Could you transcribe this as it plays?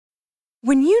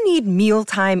When you need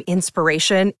mealtime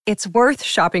inspiration, it's worth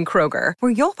shopping Kroger,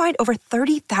 where you'll find over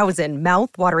 30,000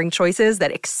 mouth-watering choices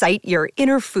that excite your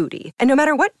inner foodie. And no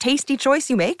matter what tasty choice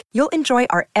you make, you'll enjoy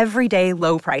our everyday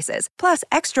low prices, plus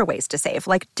extra ways to save,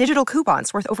 like digital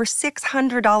coupons worth over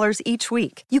 $600 each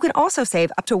week. You can also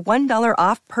save up to $1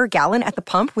 off per gallon at the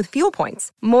pump with fuel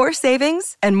points. More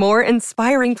savings and more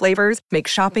inspiring flavors make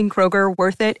shopping Kroger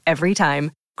worth it every time.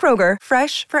 Kroger,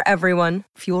 fresh for everyone.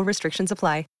 Fuel restrictions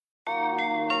apply.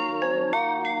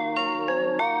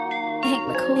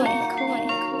 Hank McCoy.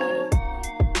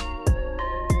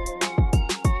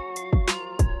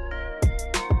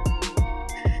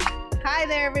 Hi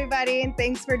there, everybody, and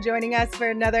thanks for joining us for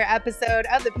another episode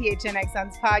of the PHNX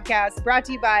Suns podcast, brought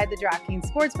to you by the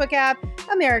DraftKings Sportsbook app,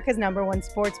 America's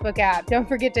 #1 sportsbook app. Don't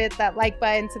forget to hit that like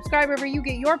button, subscribe wherever you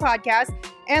get your podcast,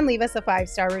 and leave us a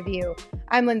 5-star review.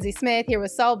 I'm Lindsay Smith, here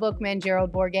with Saul Bookman,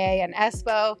 Gerald Bourget, and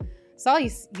Espo. Saul,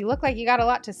 you look like you got a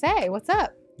lot to say. What's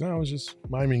up? No, I was just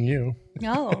miming you.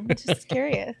 No, I'm just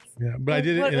curious. Yeah, but I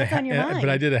did it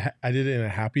in a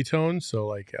happy tone, so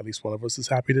like at least one of us is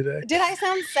happy today. Did I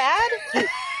sound sad?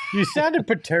 You sounded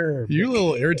perturbed. You're a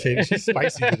little irritated. She's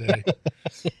spicy today.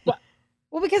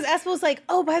 Well, because Espo's like,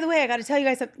 oh, by the way, I got to tell you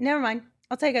guys something. Never mind.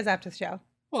 I'll tell you guys after the show.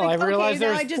 Well, like, I realized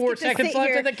okay, there was 4 seconds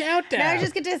left of the countdown. Now I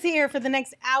just get to sit here for the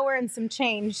next hour and some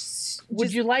change.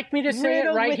 Would you like me to say it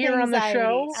right here on the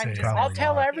show? I'll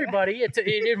tell everybody. It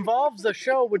involves the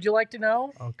show. Would you like to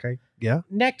know? Okay. Yeah.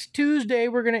 Next Tuesday,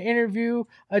 we're going to interview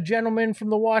a gentleman from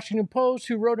the Washington Post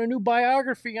who wrote a new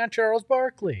biography on Charles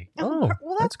Barkley. Oh,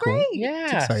 well, that's great. Cool. Yeah.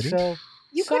 That's exciting. So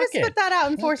you could have spit that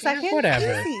out in 4 seconds.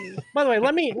 Whatever. Easy. By the way,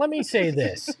 let me say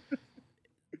this.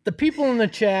 The people in the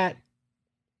chat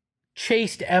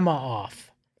chased Emma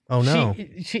off. Oh no.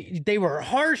 They were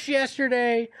harsh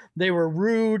yesterday. They were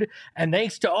rude. And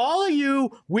thanks to all of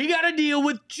you, we got to deal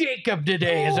with Jacob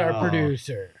today as our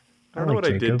producer. I don't know what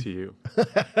Jacob. I did to you.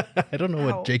 I don't know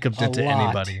what Jacob did to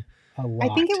anybody. I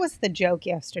think it was the joke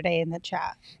yesterday in the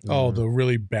chat. Oh, the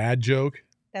really bad joke?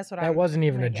 That's what that wasn't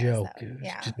even a joke.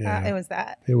 It was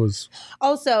that. It was.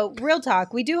 Also, real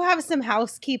talk. We do have some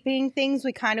housekeeping things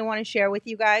we kind of want to share with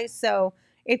you guys. So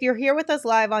if you're here with us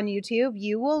live on YouTube,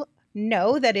 you will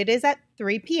know that it is at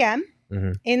 3 p.m.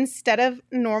 Instead of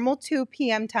normal 2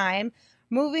 p.m. time.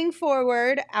 Moving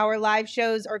forward, our live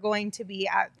shows are going to be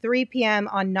at 3 p.m.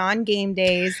 on non-game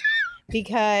days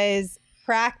because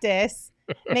practice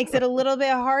makes it a little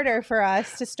bit harder for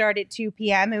us to start at 2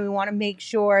 p.m. And we want to make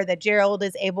sure that Gerald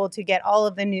is able to get all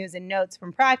of the news and notes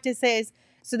from practices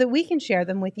so that we can share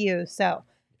them with you. So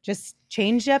just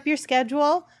change up your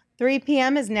schedule. 3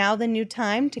 p.m. is now the new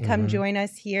time to come join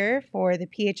us here for the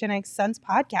PHNX Suns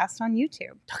podcast on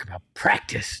YouTube. Talk about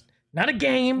practice. Not a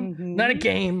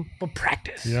game, but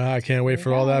practice. Yeah, I can't wait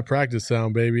for all that practice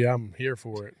sound, baby. I'm here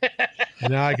for it.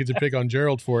 And now I get to pick on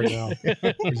Gerald for it now,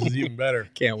 which is even better.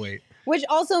 Can't wait. Which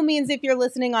also means if you're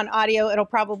listening on audio, it'll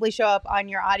probably show up on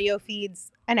your audio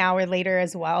feeds an hour later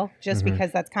as well, just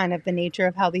because that's kind of the nature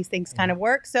of how these things kind of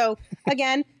work. So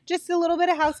again, just a little bit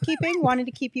of housekeeping. Wanted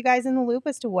to keep you guys in the loop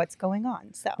as to what's going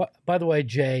on. So, by the way,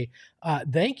 Jay,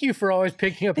 thank you for always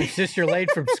picking up your sister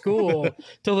late from school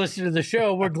to listen to the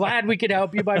show. We're glad we could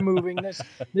help you by moving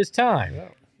this time.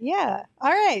 Yeah.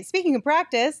 All right. Speaking of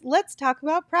practice, let's talk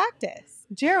about practice.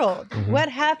 Gerald, what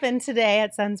happened today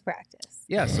at Suns practice?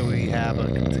 Yeah, so we have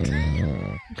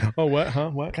Oh, what? Huh?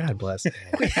 What? God bless.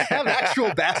 We have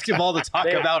actual basketball to talk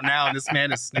about now, and this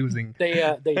man is snoozing.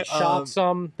 They shot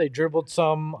some, they dribbled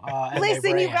some. And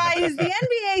listen, you guys, the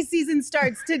NBA season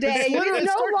starts today. It's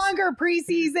no longer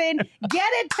preseason. Get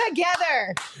it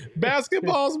together.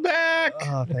 Basketball's back.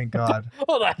 Oh, thank God.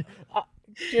 Hold on.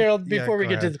 Gerald, before we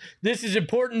get to this is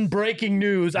important breaking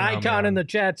news. Icon in the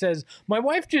chat says, my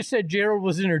wife just said Gerald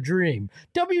was in her dream.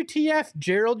 WTF,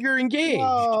 Gerald, you're engaged.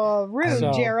 Oh,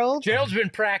 rude, Gerald. Gerald's been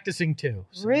practicing too.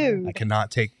 So. Rude. I cannot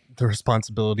take the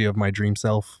responsibility of my dream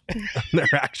self, their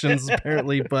actions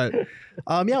apparently. But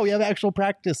we have actual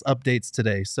practice updates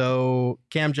today. So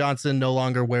Cam Johnson no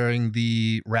longer wearing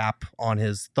the wrap on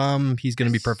his thumb. He's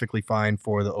going to be perfectly fine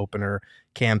for the opener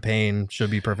campaign. Should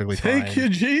be perfectly fine. Thank you,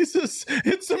 Jesus.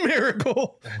 It's a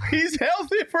miracle. He's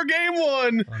healthy for game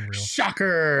 1. Unreal.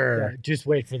 Shocker. Yeah, just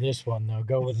wait for this one though.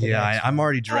 Go with the next I'm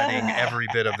already dreading every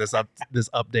bit of this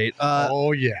update.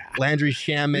 Oh yeah. Landry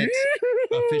Shamet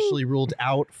officially ruled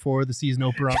out for the season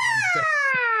opener on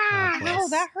Wednesday. Ow,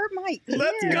 that hurt my ear.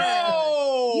 Let's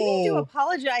go. You need to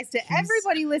apologize to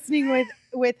everybody listening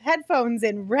with headphones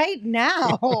in right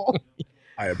now.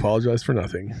 I apologize for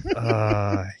nothing.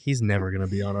 He's never going to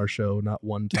be on our show, not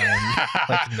one time.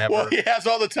 Like, never. Well, he has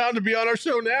all the time to be on our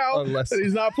show now, Unless- that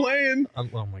he's not playing.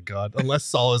 Oh my God. Unless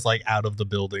Saul is like out of the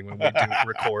building when we do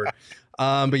record.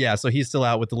 But yeah, so he's still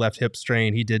out with the left hip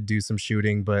strain. He did do some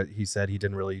shooting, but he said he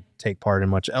didn't really take part in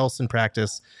much else in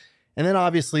practice. And then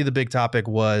obviously the big topic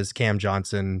was Cam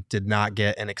Johnson did not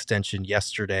get an extension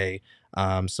yesterday.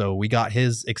 So we got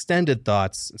his extended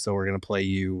thoughts. So we're going to play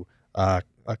you a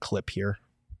clip here.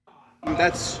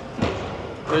 There's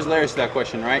layers to that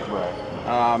question, right?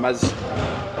 As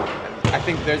I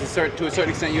think to a certain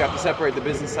extent, you have to separate the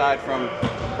business side from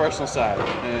the personal side.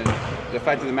 And the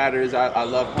fact of the matter is, I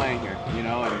love playing here, you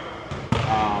know, and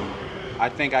I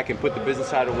think I can put the business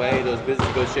side away. Those business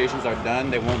negotiations are done.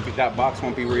 That box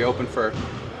won't be reopened for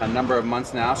a number of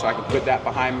months now, so I can put that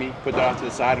behind me, put that off to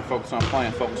the side, and focus on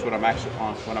playing, focus what I'm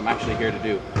actually here to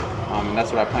do, and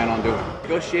that's what I plan on doing.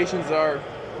 Negotiations are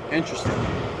interesting,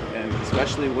 and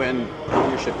especially when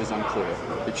ownership is unclear.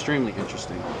 Extremely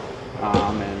interesting,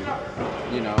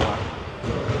 and you know,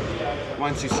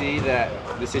 once you see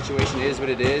that the situation is what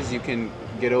it is, you can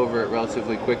get over it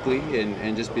relatively quickly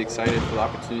and just be excited for the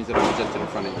opportunities that are presented in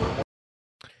front of you.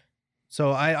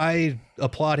 So I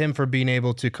applaud him for being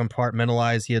able to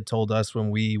compartmentalize. He had told us when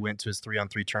we went to his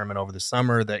 3-on-3 tournament over the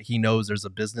summer that he knows there's a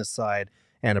business side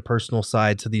and a personal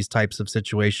side to these types of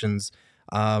situations.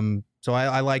 So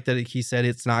I like that he said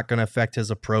it's not going to affect his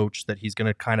approach, that he's going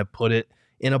to kind of put it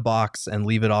in a box and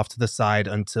leave it off to the side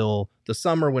until the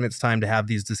summer when it's time to have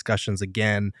these discussions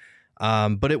again.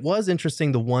 But it was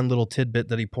interesting, the one little tidbit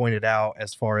that he pointed out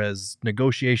as far as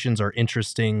negotiations are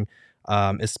interesting,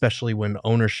 especially when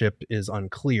ownership is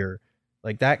unclear.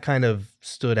 Like, that kind of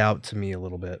stood out to me a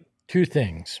little bit. Two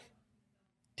things.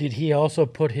 Did he also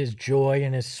put his joy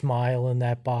and his smile in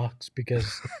that box?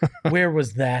 Because where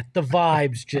was that? The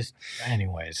vibes just...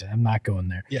 Anyways, I'm not going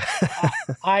there. Yeah.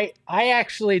 I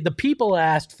actually... The people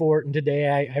asked for it, and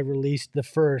today I released the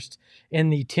first in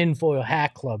the Tinfoil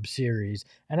Hat Club series,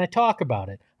 and I talk about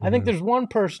it. Mm-hmm. I think there's one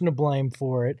person to blame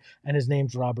for it, and his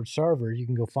name's Robert Sarver. You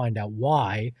can go find out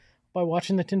why by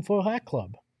watching the Tinfoil Hat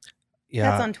Club.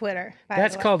 Yeah. That's on Twitter.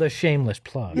 That's called a shameless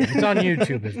plug. It's on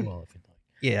YouTube as well, if you'd like.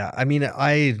 Yeah, I mean,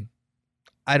 I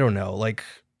don't know. Like,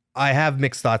 I have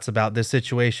mixed thoughts about this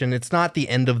situation. It's not the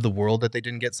end of the world that they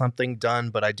didn't get something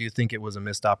done, but I do think it was a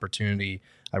missed opportunity.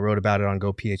 I wrote about it on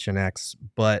GoPHNX.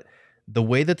 But the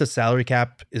way that the salary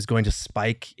cap is going to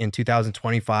spike in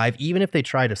 2025, even if they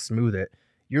try to smooth it,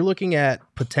 you're looking at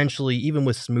potentially, even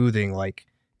with smoothing, like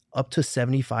up to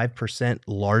 75%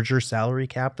 larger salary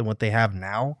cap than what they have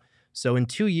now. So in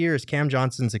 2 years, Cam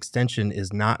Johnson's extension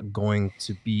is not going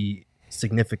to be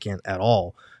significant at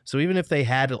all. So even if they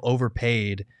had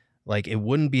overpaid, like, it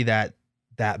wouldn't be that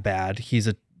bad. He's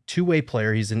a two-way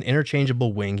player. He's an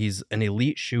interchangeable wing. He's an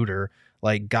elite shooter.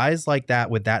 Like, guys like that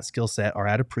with that skill set are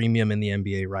at a premium in the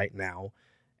NBA right now.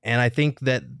 And I think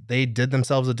that they did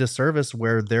themselves a disservice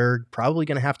where they're probably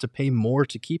going to have to pay more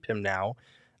to keep him now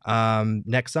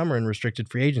next summer in restricted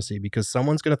free agency, because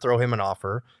someone's going to throw him an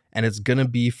offer and it's going to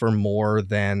be for more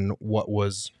than what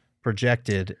was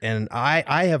projected. And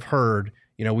I have heard,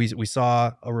 you know, we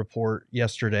saw a report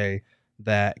yesterday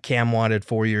that Cam wanted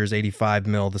 4 years, 85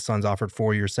 mil. The Suns offered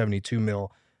 4 years, 72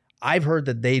 mil. I've heard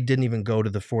that they didn't even go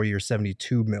to the 4 year,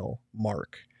 72 mil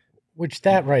mark. Which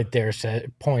that right there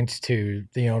points to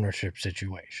the ownership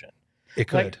situation. It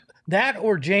could. Like, that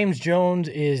or James Jones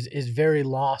is very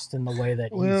lost in the way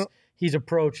that he's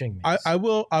approaching this. I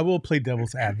will play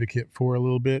devil's advocate for a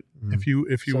little bit, if you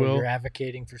So will. you're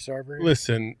advocating for Sarver?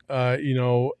 Listen, you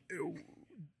know,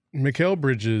 Mikal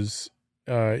Bridges,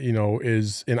 you know,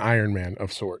 is an Iron Man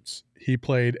of sorts. He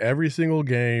played every single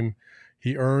game.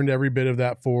 He earned every bit of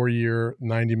that 4 year,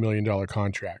 $90 million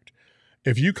contract.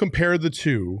 If you compare the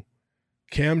two,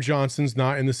 Cam Johnson's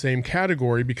not in the same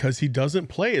category because he doesn't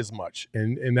play as much,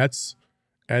 and that's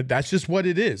just what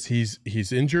it is.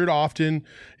 He's injured often.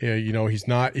 You know, he's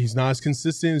not as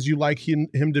consistent as you like him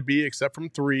to be, except from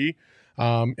three.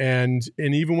 And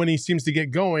even when he seems to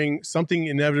get going, something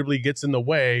inevitably gets in the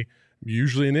way,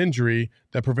 usually an injury,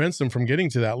 that prevents him from getting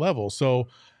to that level. So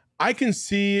I can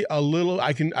see a little.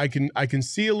 I can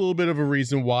see a little bit of a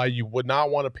reason why you would not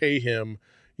want to pay him,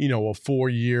 you know, a 4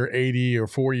 year 80 or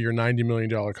 4 year $90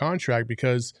 million contract,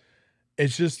 because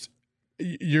it's just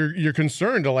you're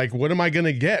concerned to, like, what am I going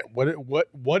to get?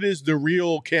 What is the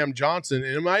real Cam Johnson?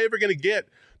 And am I ever going to get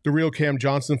the real Cam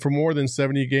Johnson for more than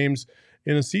 70 games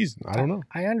in a season? I don't know.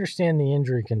 I understand the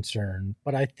injury concern,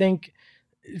 but I think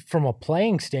from a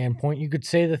playing standpoint, you could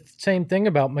say the same thing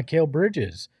about Mikal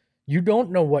Bridges. You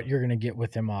don't know what you're going to get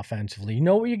with him offensively. You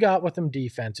know what you got with him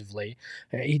defensively.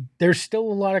 There's still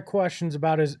a lot of questions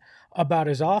about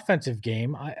his offensive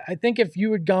game. I think if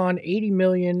you had gone $80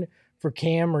 million for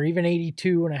Cam or even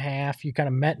 82.5, you kind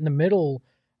of met in the middle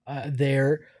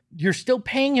there. You're still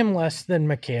paying him less than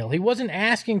Mikal. He wasn't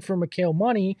asking for Mikal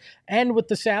money, and with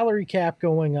the salary cap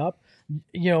going up,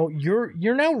 you're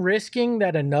now risking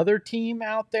that another team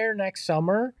out there next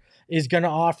summer is going to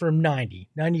offer him 90,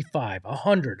 95,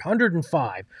 100,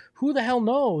 105. Who the hell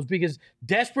knows? Because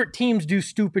desperate teams do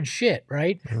stupid shit,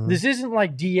 right? Mm-hmm. This isn't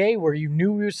like DA where you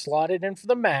knew he was slotted in for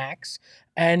the max,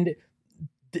 and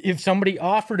if somebody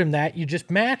offered him that, you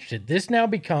just matched it. This now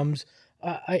becomes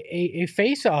a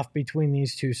face-off between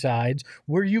these two sides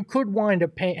where you could wind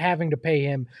up having to pay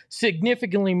him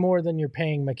significantly more than you're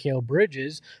paying Mikal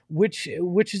Bridges, which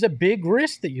is a big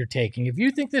risk that you're taking. If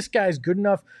you think this guy's good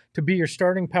enough to be your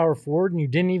starting power forward and you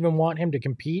didn't even want him to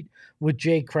compete with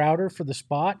Jay Crowder for the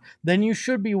spot, then you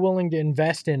should be willing to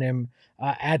invest in him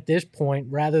at this point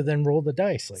rather than roll the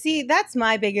dice. See, that's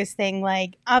my biggest thing.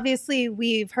 Like, obviously,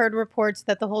 we've heard reports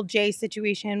that the whole Jay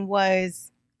situation was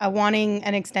wanting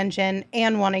an extension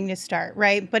and wanting to start,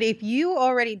 right? But if you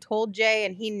already told Jay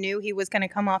and he knew he was going to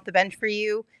come off the bench for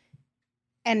you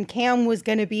and Cam was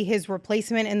going to be his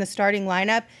replacement in the starting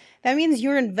lineup, that means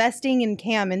you're investing in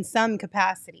Cam in some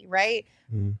capacity, right?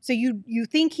 Mm. So you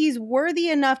think he's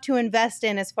worthy enough to invest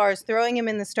in as far as throwing him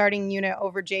in the starting unit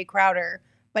over Jay Crowder,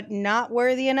 but not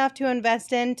worthy enough to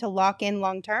invest in to lock in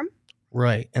long term?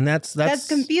 Right. And that's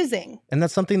confusing. And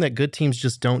that's something that good teams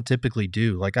just don't typically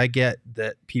do. Like, I get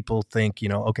that people think,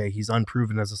 okay, he's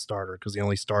unproven as a starter because he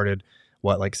only started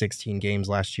 16 games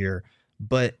last year.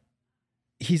 But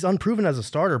he's unproven as a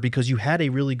starter because you had a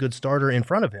really good starter in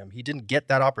front of him. He didn't get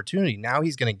that opportunity. Now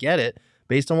he's going to get it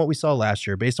based on what we saw last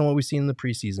year, based on what we've seen in the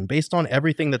preseason, based on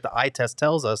everything that the eye test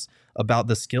tells us about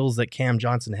the skills that Cam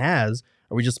Johnson has.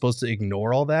 Are we just supposed to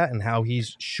ignore all that and how he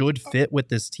should fit with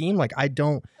this team? Like, I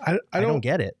don't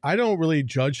get it. I don't really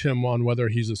judge him on whether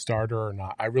he's a starter or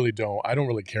not. I really don't. I don't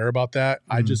really care about that.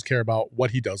 Mm-hmm. I just care about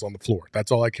what he does on the floor.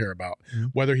 That's all I care about. Mm-hmm.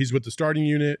 Whether he's with the starting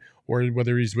unit or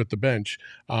whether he's with the bench.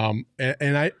 And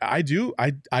I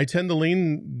tend to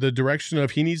lean the direction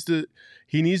of he needs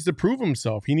to prove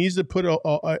himself. He needs to put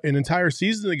an entire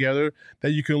season together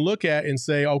that you can look at and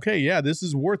say, okay, yeah, this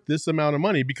is worth this amount of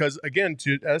money. Because again,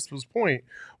 to Espo's point,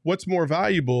 what's more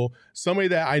valuable? Somebody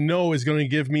that I know is going to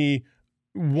give me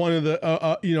one of the,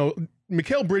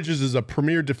 Mikal Bridges is a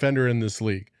premier defender in this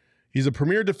league. He's a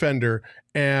premier defender,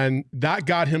 and that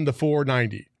got him the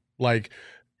 490. Like,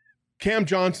 Cam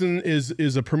Johnson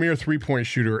is a premier three-point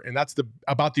shooter, and that's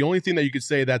about the only thing that you could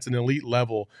say that's an elite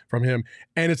level from him.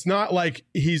 And it's not like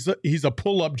he's a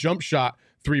pull-up jump shot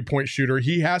three-point shooter.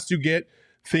 He has to get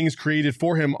things created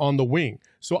for him on the wing.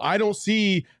 So I don't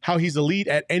see how he's elite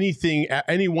at anything, at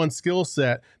any one skill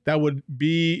set that would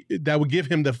give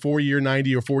him the 4-year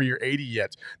 90 or 4-year 80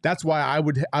 yet. That's why I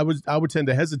would tend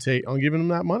to hesitate on giving him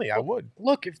that money. I would.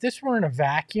 Look, if this were in a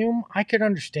vacuum, I could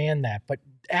understand that. But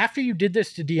after you did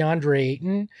this to DeAndre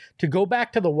Ayton, to go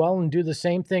back to the well and do the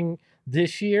same thing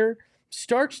this year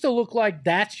starts to look like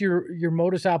that's your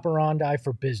modus operandi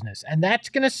for business. And that's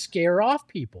going to scare off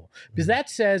people because that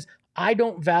says, I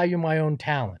don't value my own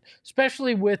talent,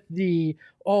 especially with they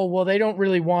don't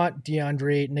really want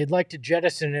DeAndre Ayton. They'd like to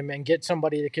jettison him and get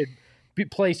somebody that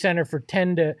could play center for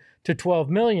 10 to 12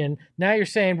 million. Now you're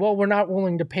saying, well, we're not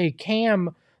willing to pay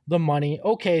Cam the money.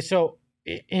 Okay, so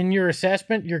in your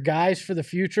assessment, your guys for the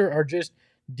future are just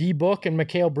D-Book and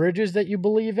Mikal Bridges that you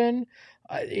believe in.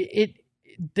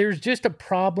 There's just a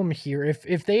problem here.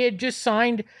 If they had just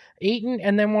signed Ayton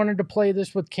and then wanted to play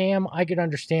this with Cam, I could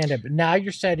understand it. But now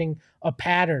you're setting a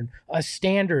pattern, a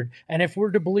standard. And if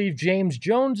we're to believe James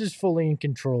Jones is fully in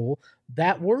control,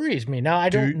 that worries me. Now, I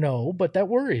don't know, but that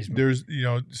worries me. There's,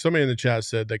 somebody in the chat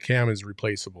said that Cam is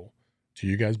replaceable. Do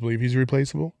you guys believe he's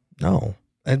replaceable? No.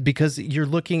 And because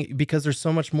there's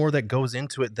so much more that goes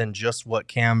into it than just what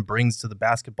Cam brings to the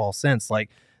basketball sense. Like,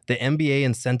 the NBA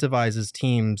incentivizes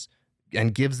teams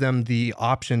and gives them the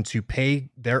option to pay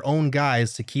their own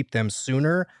guys to keep them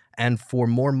sooner and for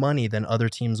more money than other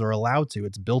teams are allowed to.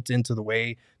 It's built into the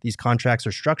way these contracts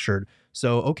are structured.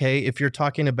 So, okay, if you're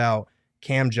talking about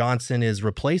Cam Johnson is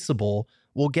replaceable,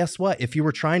 well, guess what? If you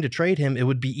were trying to trade him, it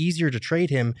would be easier to trade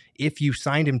him if you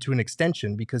signed him to an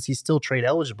extension because he's still trade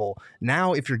eligible.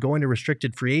 Now, if you're going to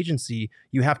restricted free agency,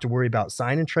 you have to worry about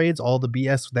sign and trades, all the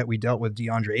BS that we dealt with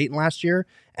DeAndre Ayton last year.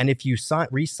 And if you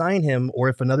re-sign him, or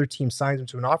if another team signs him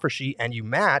to an offer sheet and you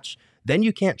match, then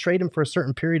you can't trade him for a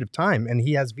certain period of time. And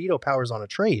he has veto powers on a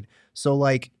trade. So,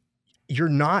 like, you're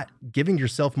not giving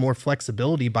yourself more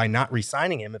flexibility by not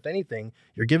re-signing him. If anything,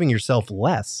 you're giving yourself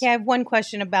less. Yeah, I have one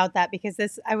question about that because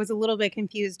I was a little bit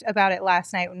confused about it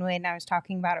last night when Wade and I was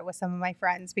talking about it with some of my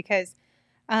friends because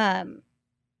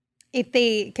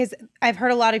because I've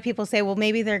heard a lot of people say, well,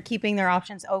 maybe they're keeping their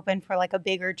options open for like a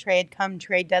bigger trade come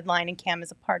trade deadline, and Cam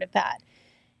is a part of that.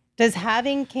 Does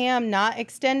having Cam not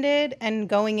extended and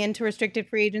going into restricted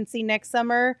free agency next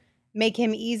summer make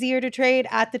him easier to trade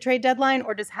at the trade deadline,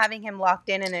 or does having him locked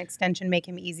in an extension make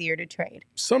him easier to trade?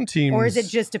 Some teams, or is it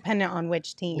just dependent on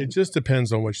which team? It just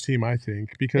depends on which team, I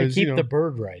think, because they keep the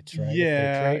bird rights, right?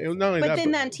 Yeah, but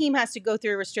then that team has to go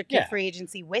through a restricted free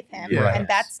agency with him, and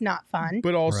that's not fun.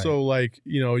 But also, like,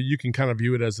 you can kind of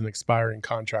view it as an expiring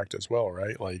contract as well,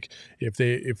 right? Like if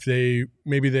they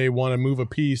maybe they want to move a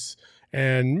piece.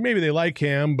 And maybe they like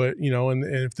Cam, but, and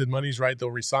if the money's right,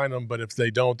 they'll re-sign him. But if they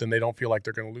don't, then they don't feel like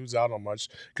they're going to lose out on much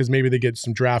because maybe they get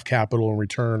some draft capital in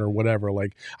return or whatever.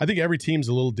 Like, I think every team's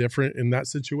a little different in that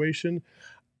situation.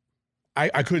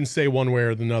 I couldn't say one way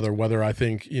or another whether I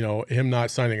think, him not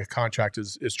signing a contract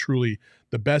is truly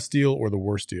the best deal or the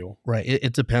worst deal. Right.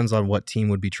 It depends on what team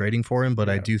would be trading for him. But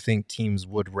I do think teams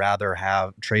would rather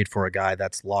trade for a guy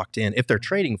that's locked in. If they're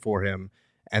trading for him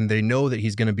and they know that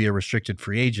he's going to be a restricted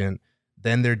free agent,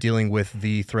 then they're dealing with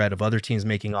the threat of other teams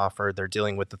making offer. They're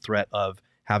dealing with the threat of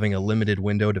having a limited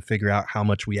window to figure out how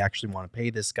much we actually want to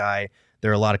pay this guy. There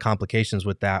are a lot of complications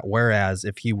with that. Whereas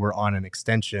if he were on an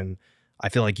extension, I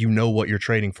feel like what you're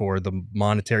trading for. The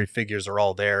monetary figures are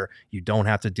all there. You don't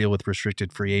have to deal with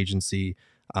restricted free agency.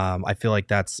 I feel like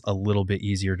that's a little bit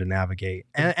easier to navigate.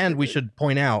 And we should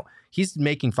point out, he's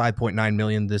making $5.9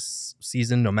 million this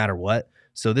season no matter what.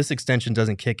 So this extension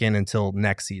doesn't kick in until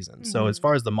next season. Mm-hmm. So as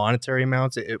far as the monetary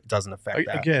amounts, it doesn't affect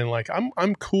that. Again, like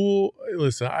I'm cool.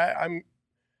 Listen,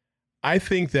 I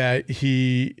think that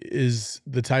he is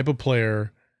the type of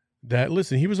player that,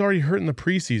 listen, he was already hurt in the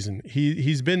preseason.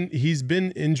 He's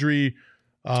been injury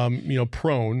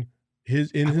prone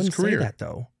in his career. Say that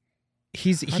though.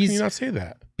 How can you not say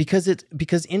that?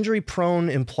 Because injury prone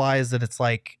implies that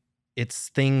it's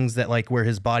things that like where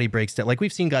his body breaks down. Like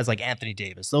we've seen guys like Anthony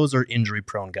Davis. Those are injury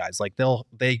prone guys. Like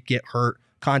they get hurt,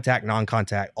 contact,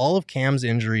 non-contact. All of Cam's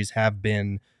injuries have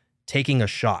been taking a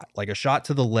shot, like a shot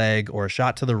to the leg or a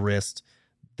shot to the wrist.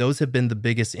 Those have been the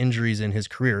biggest injuries in his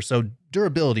career. So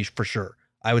durability for sure.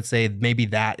 I would say maybe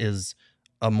that is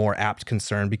a more apt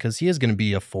concern because he is going to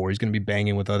be a 4. He's going to be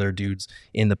banging with other dudes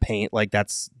in the paint. Like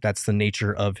that's the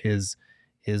nature of his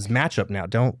matchup now.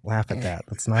 Don't laugh at that.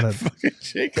 That's not a fucking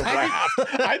Jacob laughed.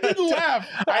 I didn't laugh.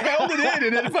 I held it in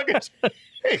and then fucking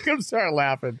Jacob started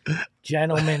laughing.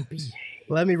 Gentlemen,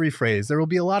 let me rephrase. There will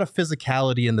be a lot of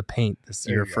physicality in the paint this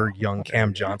year for young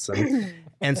Cam Johnson.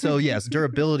 And so, yes,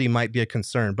 durability might be a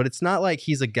concern, but it's not like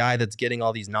he's a guy that's getting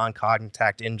all these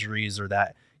non-contact injuries or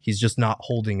that he's just not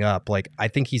holding up. Like, I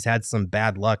think he's had some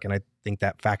bad luck, and I think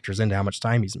that factors into how much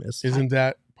time he's missed. Isn't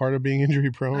that part of being injury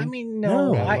prone? I mean,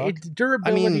 no.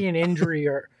 Durability and injury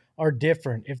are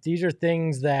different. If these are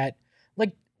things that,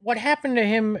 like, what happened to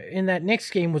him in that Knicks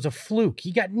game was a fluke.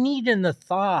 He got kneed in the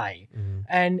thigh,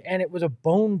 and it was a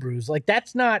bone bruise. Like,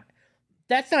 that's not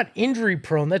injury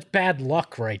prone. That's bad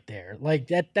luck right there. Like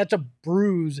that's a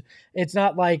bruise. It's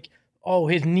not like, oh,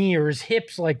 his knee or his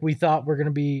hips like we thought were going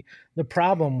to be the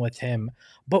problem with him.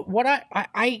 But what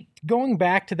I going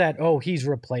back to that, oh, he's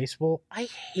replaceable. I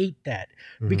hate that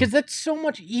because that's so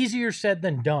much easier said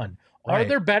than done. Right. Are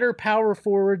there better power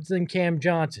forwards than Cam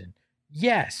Johnson?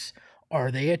 Yes.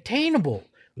 Are they attainable?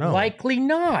 No. Likely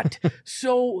not.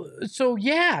 So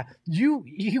yeah,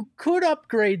 you could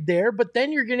upgrade there, but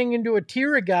then you're getting into a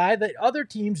tier of guy that other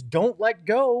teams don't let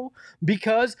go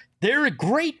because they're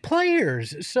great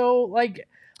players. So like,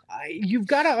 you've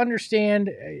got to understand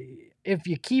if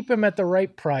you keep him at the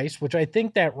right price, which I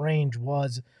think that range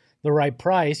was the right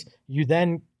price, you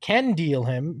then can deal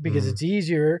him because it's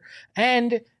easier,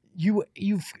 and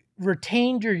you've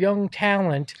retained your young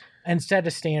talent and set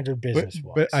a standard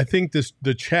business-wise. But I think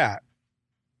the chat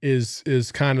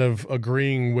is kind of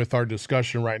agreeing with our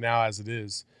discussion right now as it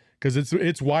is, because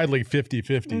it's widely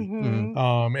 50-50.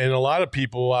 And a lot of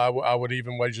people, I would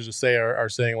even wager to say, are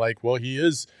saying like, well,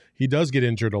 he does get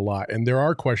injured a lot, and there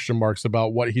are question marks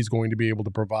about what he's going to be able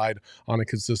to provide on a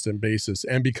consistent basis.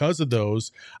 And because of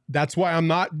those, that's why I'm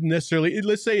not necessarily,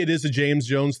 let's say it is a James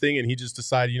Jones thing and he just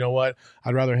decided, you know what,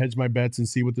 I'd rather hedge my bets and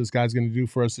see what this guy's going to do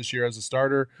for us this year as a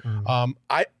starter. I'm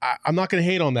not going to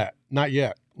hate on that, not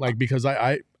yet, like, because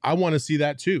I want to see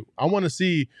that too. I want to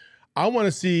see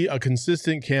a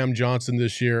consistent Cam Johnson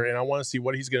this year, and I want to see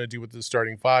what he's going to do with the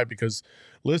starting 5, because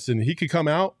listen, he could come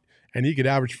out and he could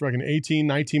average fucking 18,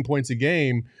 19 points a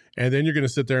game, and then you're going to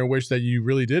sit there and wish that you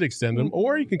really did extend him.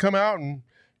 Or you can come out and,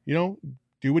 you know,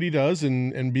 do what he does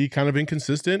and be kind of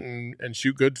inconsistent and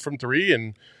shoot good from three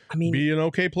and be an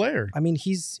okay player. I mean,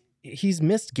 he's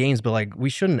missed games, but like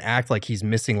we shouldn't act like he's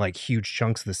missing like huge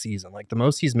chunks of the season. Like the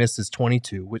most he's missed is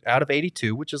 22 out of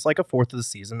 82, which is like a fourth of the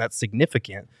season. That's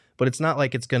significant, but it's not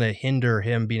like it's going to hinder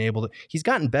him being able to. He's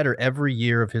gotten better every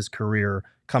year of his career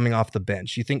coming off the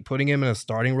bench. You think putting him in a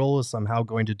starting role is somehow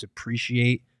going to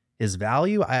depreciate his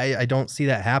value? I don't see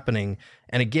that happening.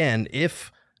 And again,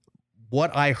 if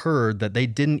what I heard that they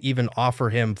didn't even offer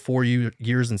him 4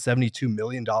 years and $72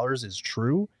 million is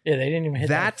true. Yeah, they didn't even hit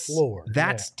that floor.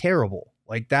 That's terrible.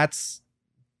 Like that's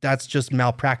just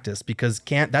malpractice because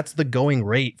that's the going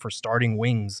rate for starting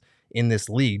wings in this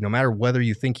league. No matter whether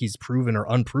you think he's proven or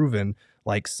unproven,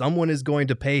 like someone is going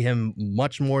to pay him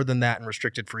much more than that in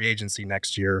restricted free agency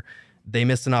next year. They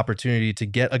missed an opportunity to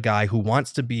get a guy who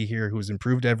wants to be here, who's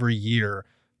improved every year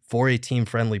for a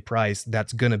team-friendly price.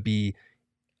 That's going to be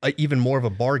even more of a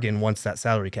bargain once that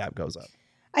salary cap goes up.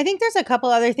 I think there's a couple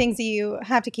other things that you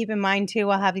have to keep in mind too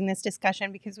while having this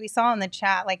discussion, because we saw in the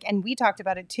chat, like, and we talked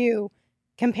about it too,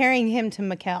 comparing him to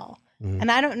Mikal.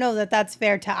 And I don't know that that's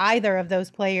fair to either of those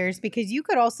players, because you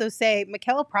could also say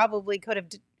Mikal probably could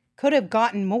have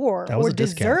gotten more or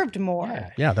deserved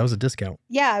more. Yeah, that was a discount.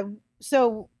 Yeah,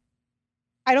 so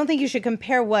I don't think you should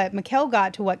compare what Mikal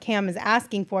got to what Cam is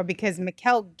asking for, because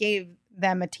Mikal gave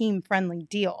them a team-friendly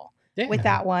deal. With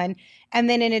that one. And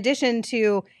then in addition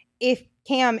to, if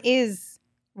Cam is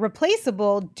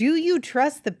replaceable, do you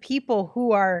trust the people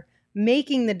who are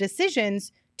making the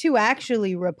decisions to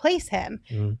actually replace him?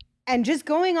 And just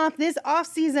going off this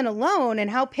offseason alone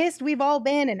and how pissed we've all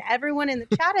been and everyone in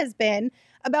the chat has been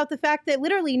about the fact that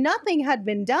literally nothing had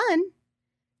been done,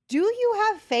 do you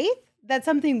have faith that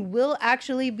something will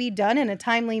actually be done in a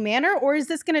timely manner? Or is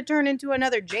this going to turn into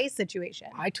another Jay situation?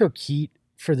 I took heat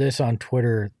for this on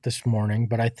Twitter this morning,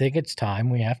 but I think it's time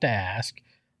we have to ask,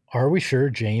 are we sure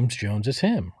James Jones is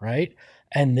him, right?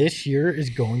 And this year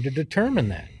is going to determine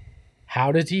that.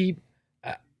 How does he,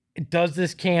 does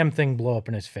this Cam thing blow up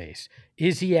in his face?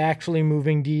 Is he actually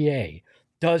moving DA?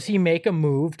 Does he make a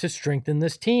move to strengthen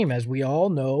this team, as we all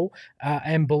know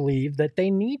and believe that they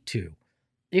need to?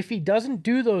 If he doesn't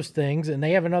do those things and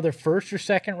they have another first or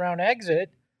second round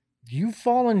exit, you've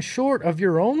fallen short of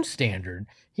your own standard.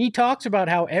 He talks about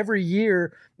how every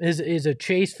year is a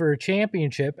chase for a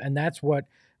championship, and that's what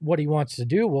he wants to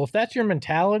do. Well, if that's your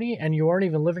mentality and you aren't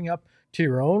even living up to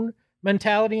your own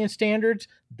mentality and standards,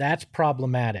 that's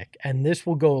problematic. And this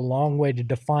will go a long way to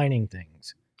defining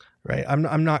things. Right.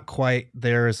 I'm not quite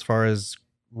there as far as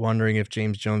wondering if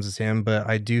James Jones is him, but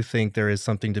I do think there is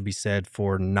something to be said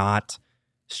for not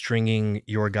stringing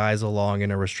your guys along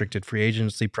in a restricted free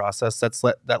agency process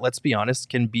that, let's be honest,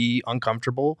 can be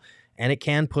uncomfortable, and it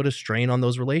can put a strain on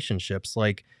those relationships.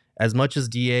 Like, as much as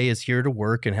DA is here to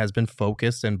work and has been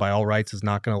focused and by all rights is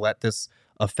not going to let this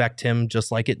affect him,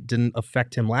 just like it didn't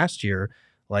affect him last year,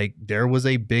 like there was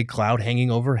a big cloud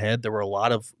hanging overhead. There were a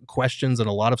lot of questions and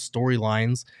a lot of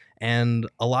storylines and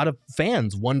a lot of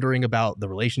fans wondering about the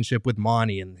relationship with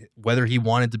Monty and whether he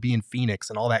wanted to be in Phoenix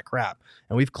and all that crap.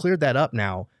 And we've cleared that up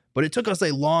now. But it took us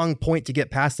a long point to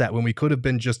get past that, when we could have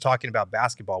been just talking about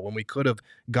basketball, when we could have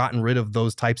gotten rid of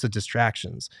those types of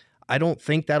distractions. I don't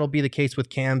think that'll be the case with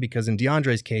Cam, because in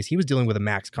DeAndre's case, he was dealing with a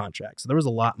max contract. So there was a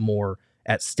lot more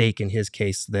at stake in his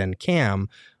case than Cam.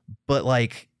 But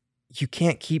like, you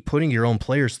can't keep putting your own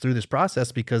players through this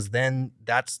process, because then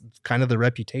that's kind of the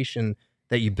reputation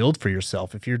that you build for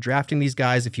yourself. If you're drafting these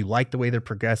guys, if you like the way they're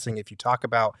progressing, if you talk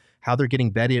about how they're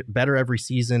getting better every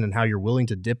season and how you're willing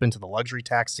to dip into the luxury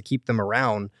tax to keep them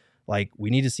around, like, we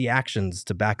need to see actions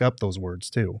to back up those words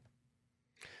too.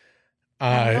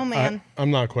 I don't know, man.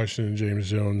 I'm not questioning James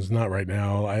Jones, not right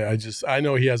now. I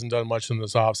know he hasn't done much in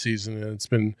this offseason, and it's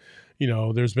been,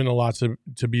 there's been a lot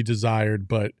to be desired,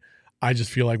 but I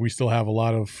just feel like we still have a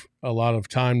lot of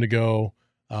time to go.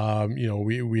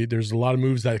 There's a lot of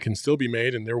moves that can still be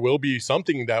made, and there will be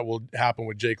something that will happen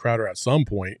with Jay Crowder at some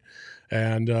point.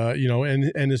 And,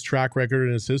 and his track record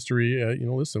and his history,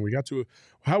 listen, we got to,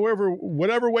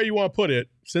 whatever way you want to put it,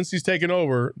 since he's taken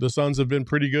over, the Suns have been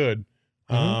pretty good.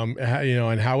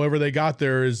 And however they got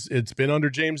there it's been under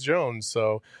James Jones.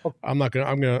 So I'm not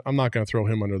gonna throw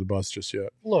him under the bus just yet.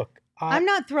 Look, I'm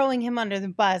not throwing him under the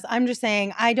bus. I'm just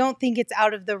saying I don't think it's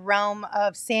out of the realm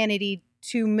of sanity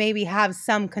to maybe have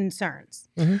some concerns.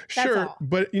 Sure, all.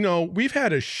 But we've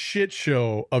had a shit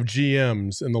show of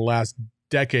GMs in the last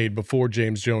decade before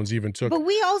James Jones even took. But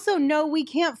we also know we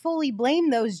can't fully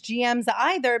blame those GMs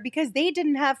either because they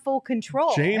didn't have full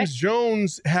control. James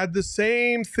Jones had the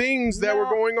same things that were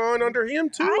going on under him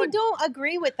too. I don't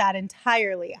agree with that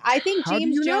entirely. I think How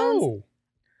James do you Jones. know?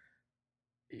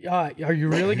 Are you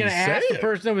really going to Say ask the it.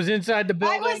 person that was inside the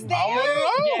building? I was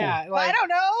there. Yeah, I don't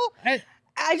know. I-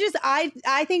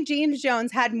 I think James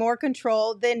Jones had more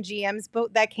control than GMs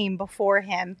that came before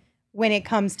him when it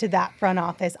comes to that front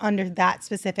office under that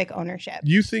specific ownership.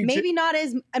 You think maybe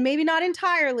not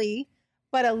entirely,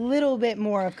 but a little bit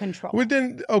more of control. Well,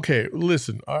 then, okay,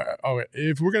 listen. All right,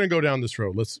 if we're gonna go down this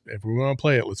road, if we're gonna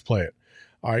play it, let's play it.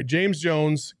 All right, James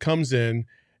Jones comes in,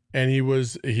 and he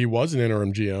was an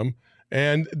interim GM,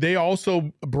 and they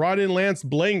also brought in Lance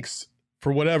Blanks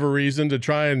for whatever reason to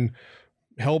try and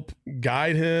help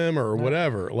guide him or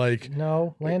whatever. Like,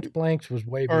 no, Lance Blanks was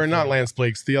way or before. not Lance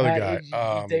Blanks, the other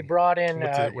guy. They brought in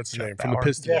what's the name Jeff from the Bauer.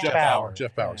 Pistons? Jeff Bauer.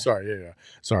 Jeff Bauer. Yeah. Sorry, yeah.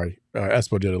 Sorry,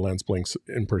 Espo did a Lance Blanks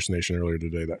impersonation earlier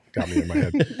today that got me in my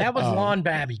head. That was Lon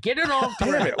Babby. Get it on Damn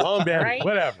correct. it, Long Babby, Right?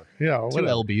 whatever. Yeah, Two whatever.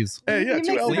 LBs. Hey, yeah, You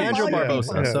two mix LBs. it up Leandro all Barbosa.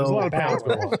 over. There's a So lot of pounds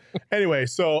going on. Anyway,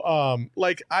 so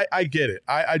like I get it.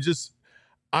 I just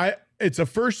it's a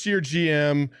first year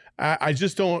GM. I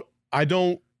just don't.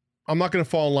 I'm not going to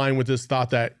fall in line with this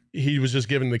thought that he was just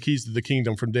given the keys to the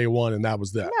kingdom from day one and that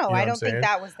was that. No, You know I what don't I'm saying? think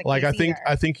that was the Like case I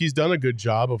either. think he's done a good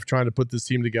job of trying to put this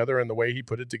team together and the way he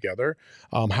put it together.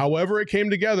 However it came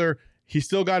together, he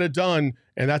still got it done,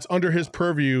 and that's under his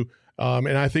purview.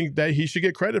 And I think that he should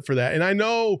get credit for that. And I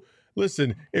know,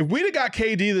 listen, if we'd have got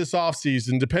KD this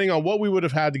offseason, depending on what we would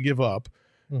have had to give up,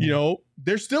 you know,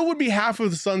 there still would be half of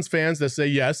the Suns fans that say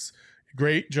yes,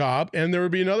 great job, and there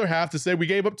would be another half to say we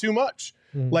gave up too much.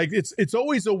 Like it's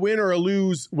always a win or a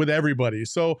lose with everybody.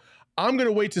 So I'm going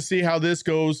to wait to see how this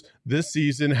goes this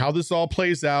season, how this all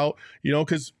plays out, you know,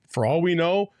 because for all we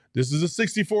know, this is a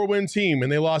 64-win team and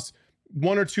they lost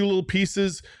one or two little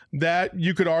pieces that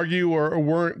you could argue or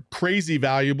weren't crazy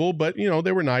valuable, but, you know,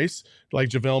 they were nice, like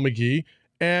JaVale McGee.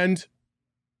 And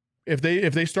if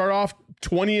they start off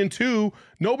 20-2,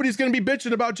 nobody's going to be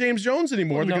bitching about James Jones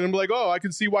anymore. Well, They're no. going to be like, oh, I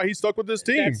can see why he's stuck with this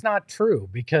team. That's not true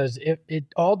because it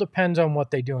all depends on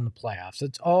what they do in the playoffs.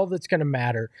 It's all that's going to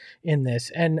matter in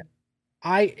this. And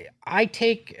I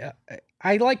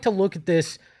like to look at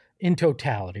this in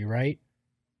totality, right?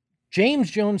 James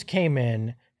Jones came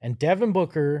in and Devin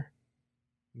Booker,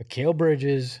 Mikal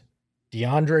Bridges,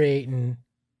 DeAndre Ayton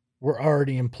were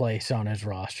already in place on his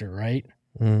roster, right?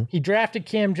 Mhm. He drafted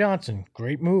Cam Johnson.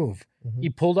 Great move. Mhm. He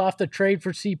pulled off the trade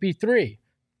for CP3.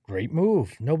 Great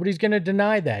move. Nobody's going to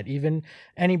deny that, even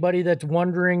anybody that's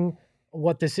wondering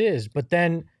what this is. But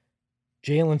then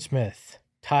Jalen Smith,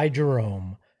 Ty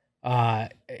Jerome,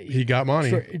 He got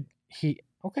money.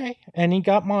 and he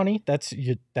got money. That's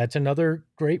another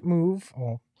great move.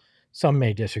 Well, some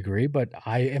may disagree, but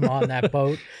I am on that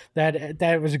boat.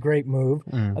 That was a great move.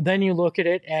 Then you look at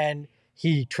it, and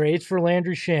he trades for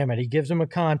Landry Shamet. He gives him a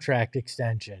contract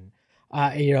extension.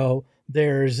 You know,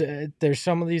 there's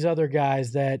some of these other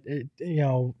guys that you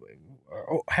know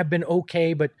have been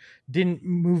okay, but didn't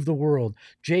move the world.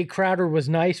 Jay Crowder was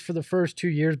nice for the first 2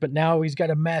 years, but now he's got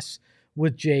a mess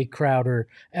with Jay Crowder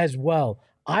as well.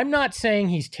 I'm not saying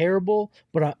he's terrible,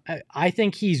 but I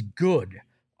think he's good.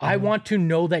 I want to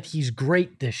know that he's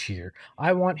great this year.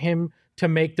 I want him to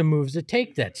make the moves to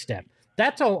take that step.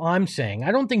 That's all I'm saying.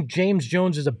 I don't think James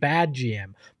Jones is a bad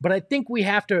GM, but I think we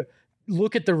have to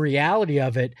look at the reality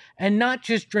of it and not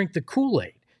just drink the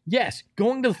Kool-Aid. Yes,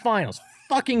 going to the finals,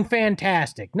 fucking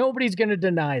fantastic. Nobody's going to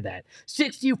deny that.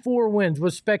 64 wins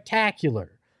was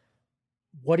spectacular.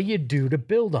 What do you do to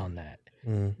build on that?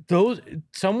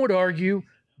 Some would argue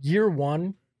year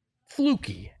one,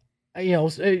 fluky. You know,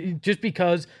 just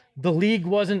because the league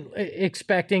wasn't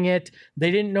expecting it.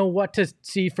 They didn't know what to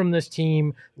see from this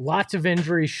team. Lots of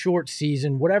injuries, short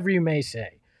season, whatever you may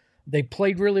say. They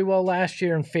played really well last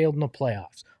year and failed in the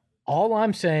playoffs. All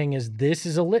I'm saying is this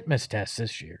is a litmus test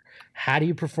this year. How do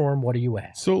you perform? What do you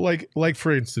ask? So like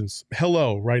for instance,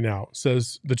 Hello right now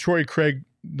says the Torrey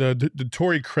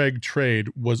Craig trade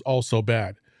was also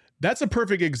bad. That's a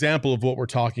perfect example of what we're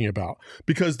talking about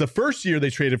because the first year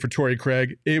they traded for Torrey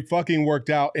Craig, it fucking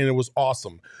worked out and it was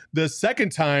awesome. The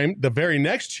second time, the very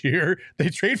next year, they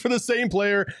trade for the same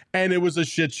player and it was a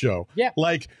shit show. Yeah.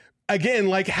 Like, again,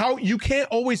 like how you can't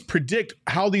always predict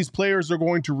how these players are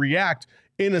going to react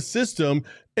in a system,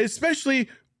 especially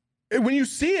when you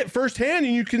see it firsthand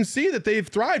and you can see that they've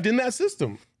thrived in that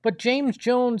system. But James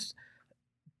Jones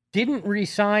didn't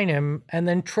re-sign him and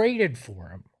then traded for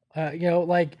him. You know,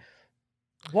 like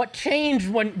What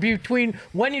changed between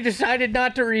when you decided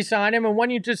not to re-sign him and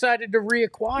when you decided to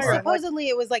reacquire him? Supposedly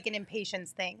it was like an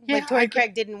impatience thing. Yeah, Like Torrey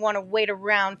Craig didn't want to wait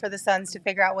around for the Suns to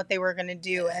figure out what they were going to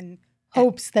do and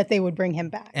hopes that they would bring him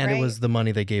back. And right? it was the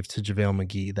money they gave to JaVale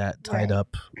McGee that tied Right.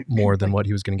 up more than what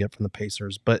he was going to get from the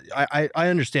Pacers. But I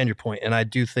understand your point, and I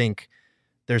do think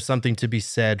there's something to be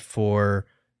said for,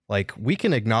 like, we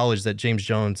can acknowledge that James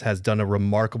Jones has done a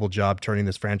remarkable job turning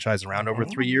this franchise around over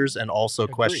 3 years, and also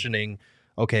Agreed. questioning,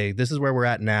 okay, this is where we're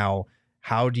at now.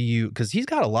 How do you, because he's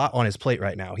got a lot on his plate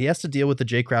right now. He has to deal with the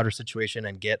Jay Crowder situation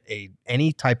and get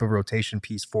any type of rotation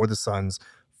piece for the Suns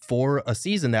for a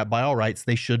season that, by all rights,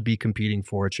 they should be competing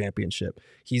for a championship.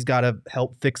 He's got to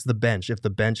help fix the bench if the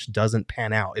bench doesn't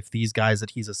pan out, if these guys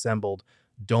that he's assembled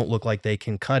don't look like they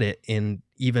can cut it in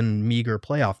even meager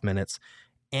playoff minutes.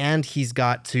 And he's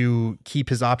got to keep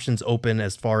his options open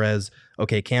as far as,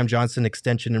 okay, Cam Johnson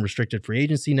extension and restricted free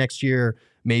agency next year,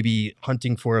 maybe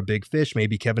hunting for a big fish,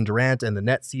 maybe Kevin Durant and the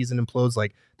Nets season implodes.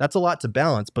 Like, that's a lot to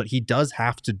balance, but he does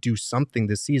have to do something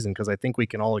this season, because I think we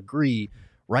can all agree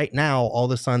right now all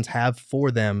the Suns have for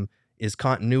them is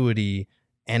continuity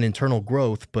and internal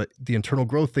growth, but the internal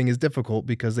growth thing is difficult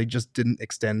because they just didn't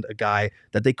extend a guy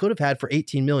that they could have had for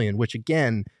 $18 million, which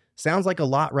again sounds like a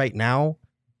lot right now,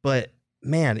 but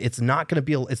man, it's not going to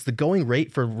be, it's the going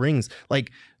rate for rings.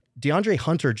 Like, DeAndre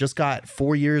Hunter just got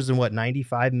 4 years and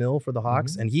 $95 million for the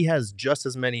Hawks, and he has just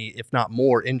as many, if not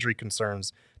more, injury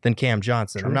concerns than Cam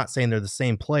Johnson. True. I'm not saying they're the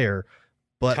same player,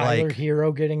 but Tyler like,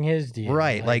 Hero getting his deal.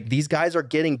 right, like these guys are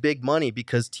getting big money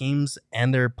because teams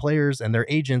and their players and their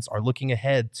agents are looking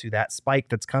ahead to that spike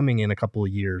that's coming in a couple of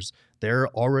years. They're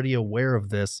already aware of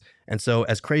this. And so,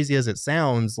 as crazy as it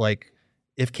sounds, like,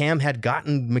 if Cam had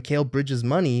gotten Mikal Bridges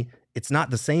money, it's not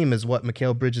the same as what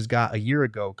Mikal Bridges got a year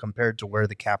ago compared to where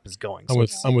the cap is going. So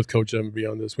I'm with Coach MB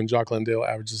on this. When Jock Landale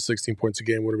averages 16 points a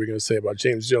game, what are we going to say about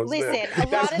James Jones? Listen, then? a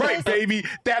lot That's of right, this- baby.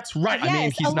 That's right. Yes, I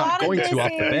mean, he's a not lot of going this to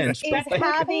off the bench. is but-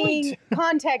 having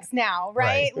context now,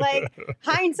 right? Like,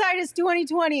 hindsight is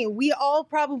 2020. We all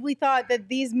probably thought that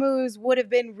these moves would have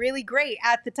been really great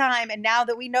at the time, and now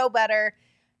that we know better,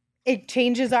 it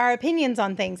changes our opinions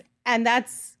on things, and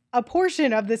that's a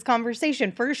portion of this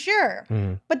conversation for sure.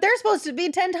 But they're supposed to be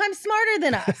 10 times smarter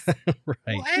than us.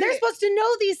 Right. They're supposed to know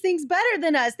these things better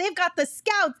than us. They've got the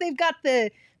scouts, they've got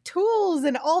the tools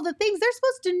and all the things. They're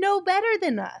supposed to know better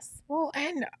than us. Well,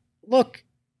 and look,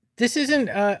 this isn't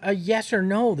a yes or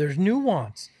no. There's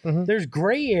nuance. There's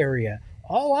gray area.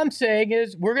 All I'm saying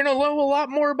is we're going to know a lot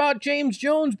more about James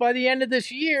Jones by the end of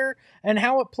this year and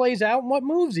how it plays out and what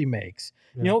moves he makes.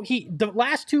 You know, the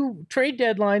last two trade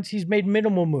deadlines, he's made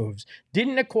minimal moves,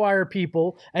 didn't acquire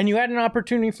people, and you had an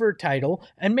opportunity for a title,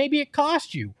 and maybe it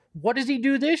cost you. What does he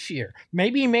do this year?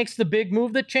 Maybe he makes the big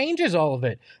move that changes all of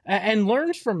it and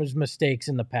learns from his mistakes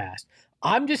in the past.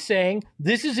 I'm just saying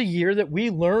this is a year that we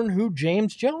learn who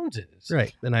James Jones is.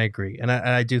 Right. And I agree. And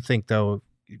I do think, though,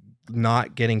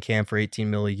 not getting Cam for $18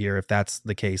 million a year, if that's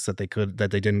the case, that they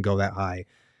didn't go that high,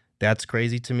 that's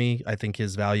crazy to me. I think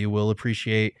his value will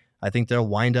appreciate. I think they'll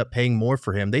wind up paying more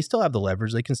for him. They still have the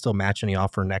leverage. They can still match any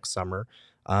offer next summer.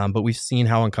 But we've seen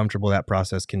how uncomfortable that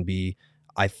process can be.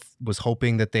 I was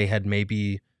hoping that they had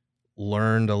maybe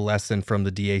learned a lesson from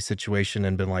the DA situation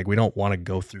and been like, we don't want to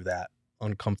go through that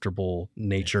uncomfortable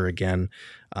nature again.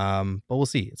 But we'll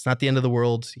see. It's not the end of the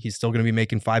world. He's still going to be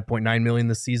making $5.9 million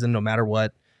this season, no matter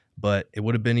what. But it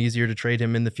would have been easier to trade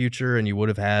him in the future, and you would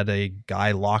have had a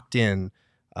guy locked in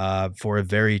for a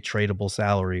very tradable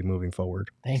salary moving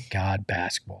forward. Thank God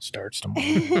basketball starts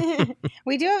tomorrow.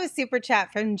 We do have a super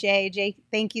chat from Jay. Jay,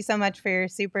 thank you so much for your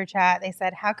super chat. They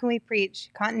said, how can we preach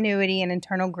continuity and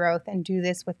internal growth and do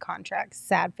this with contracts?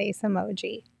 Sad face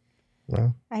emoji.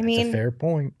 Well, I mean, It's a fair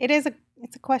point.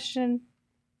 it's a question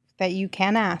that you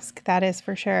can ask. That is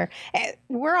for sure.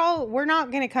 We're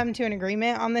not going to come to an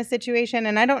agreement on this situation.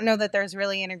 And I don't know that there's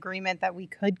really an agreement that we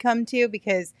could come to,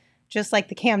 because just like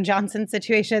the Cam Johnson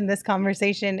situation, this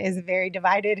conversation is very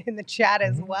divided in the chat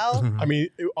as well. I mean,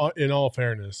 in all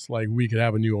fairness, like, we could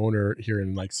have a new owner here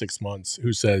in like 6 months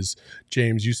who says,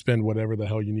 James, you spend whatever the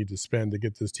hell you need to spend to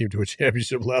get this team to a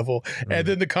championship level. And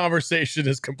then the conversation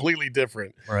is completely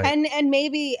different. right. And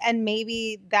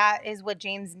maybe that is what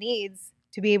James needs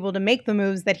to be able to make the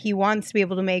moves that he wants to be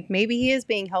able to make. Maybe he is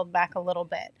being held back a little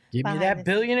bit. Give me behind that the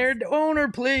billionaire owner,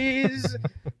 please.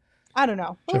 I don't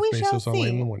know. But Jeff we shall Bezos on Land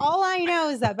in see. the Morning. All I know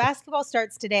is that basketball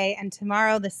starts today, and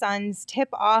tomorrow the Suns tip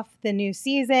off the new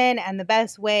season. And the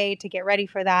best way to get ready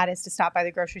for that is to stop by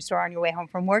the grocery store on your way home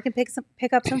from work and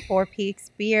pick up some Four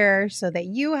Peaks beer so that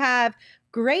you have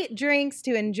great drinks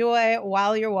to enjoy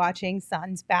while you're watching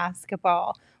Suns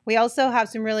basketball. We also have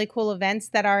some really cool events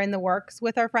that are in the works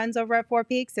with our friends over at Four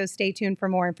Peaks, so stay tuned for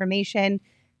more information.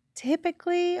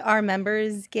 Typically, our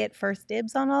members get first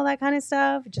dibs on all that kind of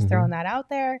stuff. Just throwing that out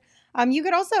there. You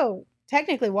could also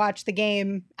technically watch the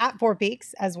game at Four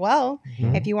Peaks as well.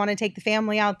 If you want to take the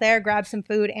family out there, grab some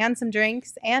food and some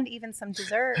drinks and even some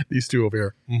dessert. These two over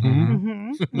here. We're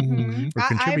I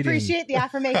contributing. appreciate the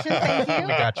affirmation. Thank you.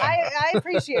 Gotcha. I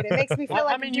appreciate it. It makes me feel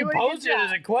like I mean, I'm you doing a good posed it as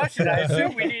job. a question. I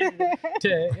assume we need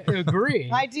to agree.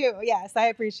 I do. Yes, I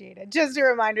appreciate it. Just a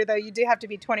reminder, though, you do have to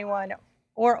be 21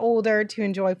 or older to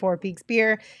enjoy Four Peaks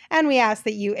beer, and we ask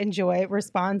that you enjoy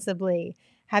responsibly.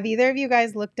 Have either of you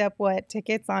guys looked up what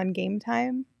tickets on Game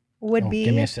Time would be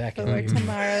give me a second. for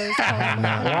tomorrow's home?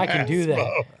 Well, I can do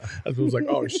that. I was like,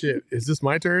 oh shit, is this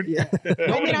my turn? Yeah.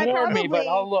 Nobody I warned me, but probably-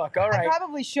 I'll look. All I right,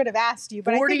 probably should have asked you,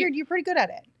 but 40 I figured you're pretty good at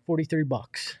it. $43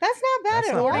 That's not bad That's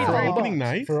at not all. bad. For $43 opening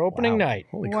night? For opening Wow. night.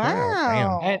 Holy crap.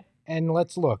 Wow. And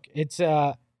let's look. It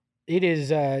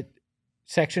is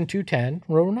section 210,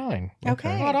 row 9.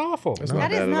 Okay. Not awful. That's That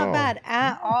not is bad at not all. bad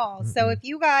at all. So if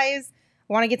you guys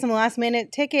want to get some last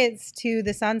minute tickets to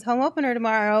the Suns home opener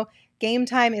tomorrow, Game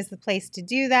Time is the place to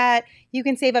do that. You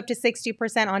can save up to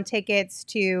 60% on tickets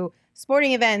to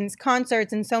sporting events,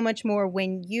 concerts, and so much more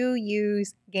when you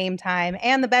use Game Time.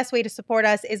 And the best way to support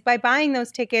us is by buying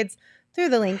those tickets through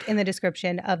the link in the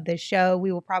description of the show.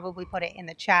 We will probably put it in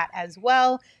the chat as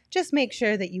well. Just make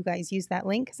sure that you guys use that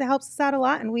link because it helps us out a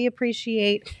lot and we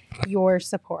appreciate your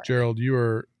support. Gerald,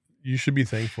 you should be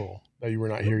thankful that you were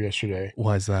not here yesterday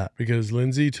Why is that? because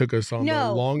Lindsay took us on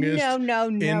the longest no,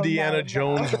 Indiana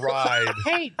Jones ride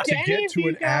Hey, to did any get of to you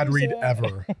an ad guys, read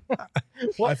ever.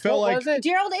 What, I felt what like- was it?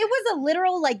 Gerald, it was a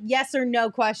literal like yes or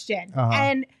no question. Uh-huh.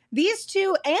 And these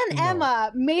two and No.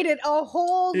 Emma made it a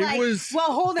whole It like, was-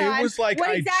 well, hold it on. was like what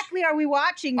I- exactly are we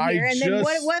watching I here? And then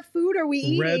just what food are we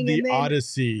eating? Read the and then,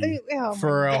 Odyssey Oh my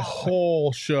for a God.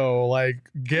 whole show. Like,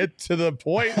 get to the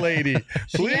point, lady.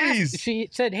 Please. She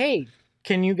said, "Hey,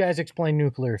 can you guys explain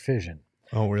nuclear fission?"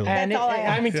 Oh, really? And That's all I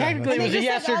I mean, asked. Yeah, technically, it And was they a just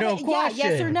yes or said, no yeah, question.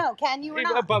 yes or no. Can you or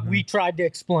not? But we tried to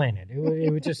explain it.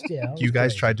 It was just, yeah. it was You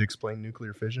guys crazy. tried to explain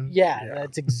nuclear fission? Yeah,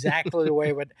 that's exactly the way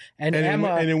it would. And,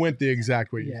 Emma, and it went the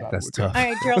exact way you Yeah. thought That's it would tough. All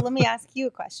right, Gerald, let me ask you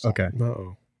a question. Okay. go.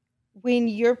 Uh-oh. When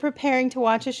you're preparing to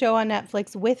watch a show on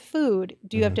Netflix with food,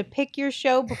 do you have to pick your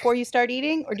show before you start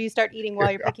eating, or do you start eating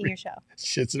while you're picking your show?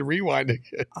 Shit's a rewind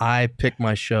again. I pick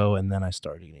my show and then I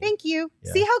start eating. Thank you.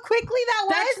 Yeah. See how quickly that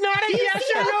was? that's not a Do you yes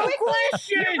see or how no quickly-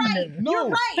 question. You're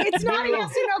right. It's not a No.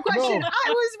 yes or no question. No. I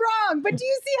was wrong. But do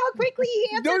you see how quickly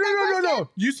he answered No. that question?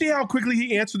 You see how quickly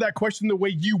he answered that question the way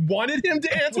you wanted him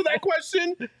to answer that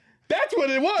question? That's what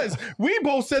it was. We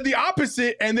both said the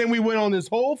opposite, and then we went on this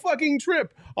whole fucking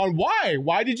trip on why.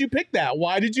 Why did you pick that?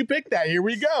 Why did you pick that? Here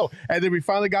we go. And then we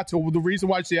finally got to the reason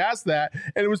why she asked that,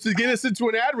 and it was to get us into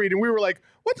an ad read, and we were like,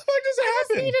 what the fuck I just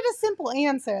just happened? needed a simple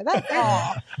answer. That's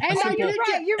all. And No, I you're did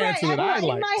right. You're right. answer that I In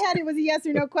liked. my head, it was a yes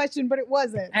or no question, but it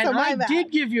wasn't. And so my I bad.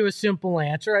 did give you a simple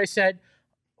answer. I said,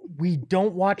 we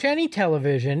don't watch any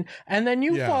television. And then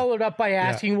you Yeah. followed up by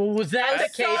asking, well, was that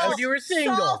the case when you were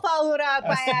single? Saul followed up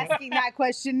by asking that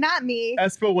question, not me.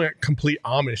 Espo went complete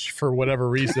Amish for whatever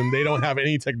reason. They don't have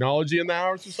any technology in the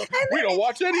house or something. We don't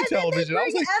watch any and then they television. I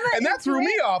was bring like, Emma and that into threw me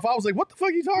it. off. I was like, what the fuck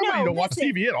are you talking No, about? You don't watch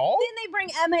listen. TV at all? Then they bring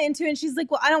Emma into it, and she's like,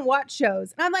 well, I don't watch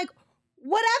shows. And I'm like,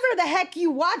 whatever the heck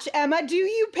you watch, Emma, do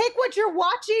you pick what you're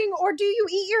watching or do you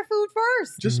eat your food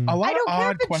first? Just a lot I don't of care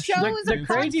odd if it's questions. shows The or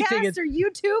crazy thing podcasts is- or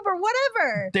YouTube or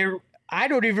whatever. I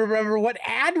don't even remember what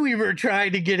ad we were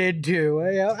trying to get into.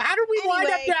 How did we wind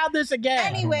up Anyway- down this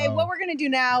again? Anyway, know. what we're going to do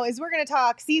now is we're going to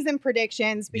talk season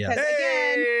predictions because,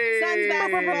 again, Suns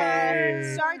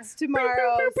basketball starts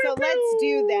tomorrow. So let's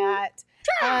do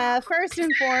that. First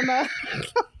and foremost,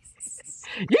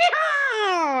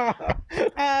 Yeah!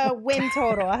 win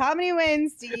total. How many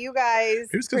wins do you guys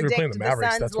It was 'cause we're playing predict the the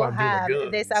Mavericks. Suns That's will why I'm doing the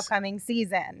have this guns. upcoming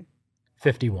season?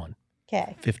 51.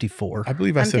 Okay. 54. I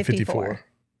believe I I'm said 54. 54.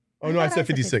 Oh, no, I thought said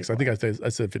 56. I think I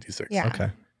said 56. Yeah. Okay.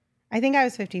 I think I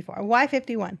was 54. Why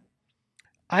 51?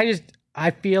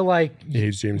 I feel like He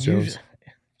hates James you- Jones.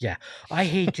 Yeah, I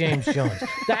hate James Jones.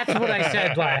 That's what I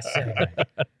said last segment.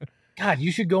 God,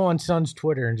 you should go on Sun's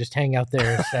Twitter and just hang out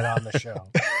there instead on the show.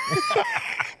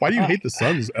 Why do you hate the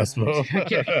Suns, Espo?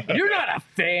 You're not a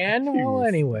fan. Well,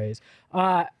 anyways,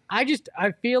 I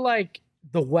feel like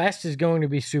the West is going to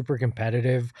be super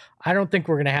competitive. I don't think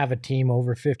we're going to have a team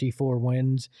over 54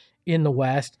 wins in the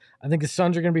West. I think the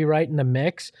Suns are going to be right in the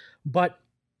mix, but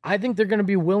I think they're going to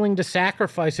be willing to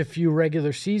sacrifice a few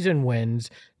regular season wins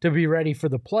to be ready for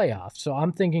the playoffs. So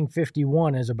I'm thinking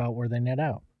 51 is about where they net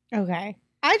out. Okay.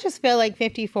 I just feel like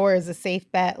 54 is a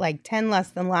safe bet, like 10 less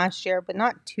than last year, but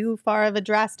not too far of a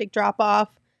drastic drop off.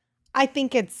 I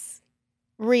think it's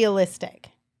realistic.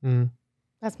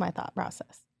 That's my thought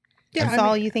process. Yeah,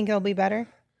 Saul, you think it'll be better?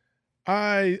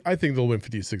 I think they'll win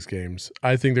 56 games.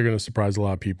 I think they're going to surprise a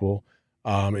lot of people,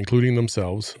 including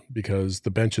themselves, because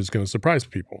the bench is going to surprise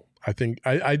people. I think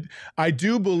I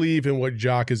do believe in what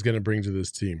Jock is going to bring to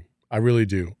this team. I really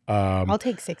do. I'll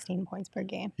take 16 points per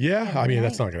game. Yeah, I mean,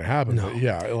 that's not going to happen. No. But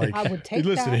yeah, like, I would take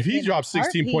listen, that if he in a drops 16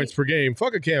 heartbeat. points per game,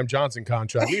 fuck a Cam Johnson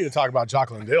contract. We need to talk about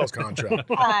Jocelyn Dale's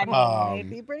contract. I mean, it'd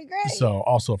be pretty great. So,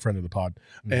 also a friend of the pod.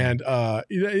 And I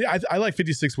like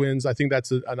 56 wins. I think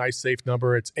that's a nice, safe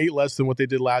number. It's 8 less than what they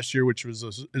did last year, which was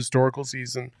a historical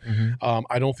season.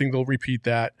 I don't think they'll repeat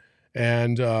that.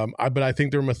 And but I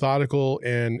think they're methodical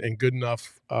and good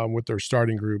enough with their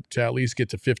starting group to at least get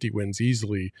to 50 wins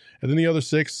easily. And then the other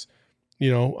 6,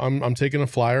 I'm taking a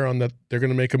flyer on that. They're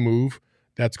going to make a move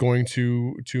that's going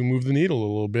to move the needle a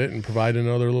little bit and provide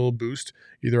another little boost,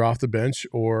 either off the bench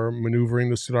or maneuvering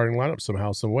the starting lineup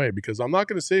somehow, some way. Because I'm not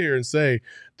going to sit here and say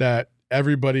that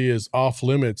everybody is off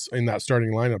limits in that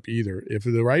starting lineup either. If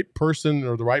the right person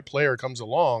or the right player comes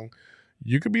along,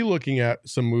 you could be looking at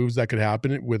some moves that could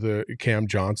happen with a Cam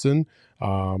Johnson,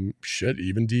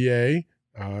 even DA,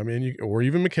 or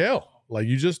even Mikal. Like,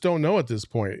 you just don't know at this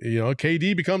point.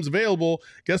 KD becomes available.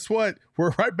 Guess what?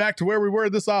 We're right back to where we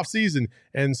were this offseason.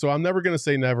 And so I'm never going to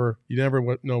say never. You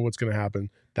never know what's going to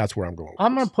happen. That's where I'm going.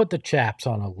 I'm going to put the chaps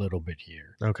on a little bit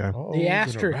here. Okay. The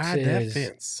asterisk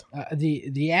is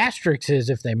the asterisk is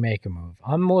if they make a move.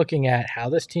 I'm looking at how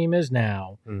this team is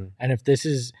now, and if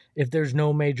there's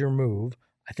no major move,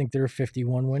 I think they're a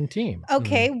 51 win team.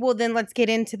 Okay, well then let's get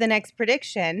into the next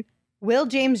prediction. Will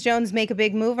James Jones make a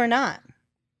big move or not?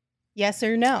 Yes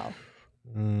or no?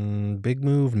 Big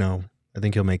move? No. I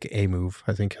think he'll make a move.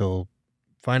 I think he'll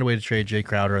find a way to trade Jay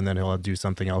Crowder, and then he'll do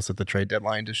something else at the trade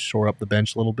deadline to shore up the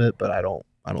bench a little bit. But I don't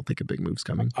think a big move's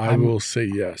coming. I will say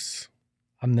yes.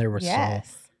 I'm there with Saul.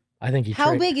 I think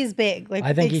How big is big? Like,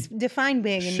 I think define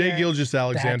big. In Shea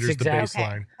Gilgeous-Alexander's the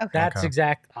baseline. Okay. That's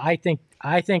exact. I think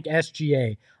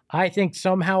SGA. I think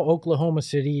somehow Oklahoma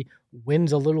City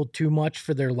wins a little too much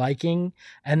for their liking,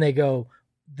 and they go,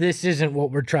 this isn't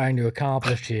what we're trying to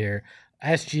accomplish here.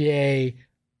 SGA,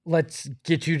 let's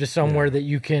get you to somewhere that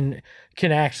you can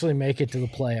actually make it to the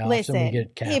playoffs. Listen, and we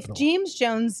get capital. If James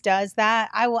Jones does that,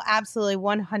 I will absolutely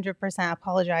 100%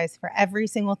 apologize for every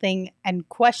single thing and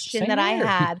question that I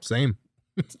had Same.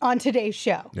 on today's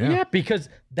show. Yeah, because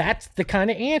that's the kind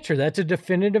of answer. That's a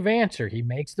definitive answer. He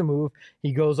makes the move.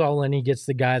 He goes all in. He gets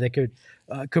the guy that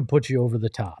could put you over the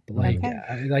top.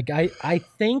 I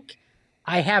think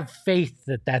I have faith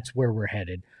that that's where we're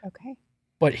headed. Okay.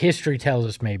 But history tells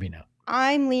us maybe no.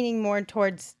 I'm leaning more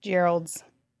towards Gerald's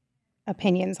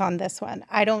opinions on this one.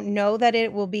 I don't know that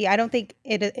it will be. I don't think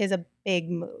it is a big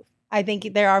move. I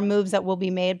think there are moves that will be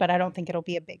made, but I don't think it'll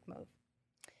be a big move.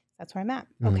 That's where I'm at.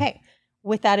 Mm-hmm. Okay.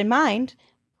 With that in mind,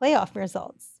 playoff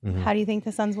results. Mm-hmm. How do you think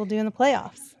the Suns will do in the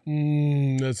playoffs?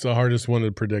 That's the hardest one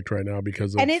to predict right now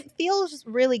because of... And it feels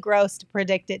really gross to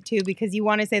predict it too, because you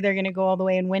want to say they're going to go all the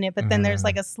way and win it, but then there's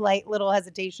like a slight little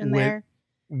hesitation there.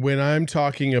 When I'm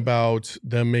talking about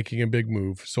them making a big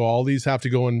move, so all these have to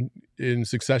go in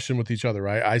succession with each other,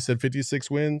 right? I said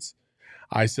 56 wins.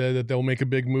 I said that they'll make a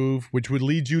big move, which would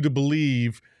lead you to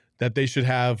believe that they should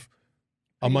have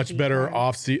a much better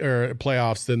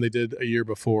playoffs than they did a year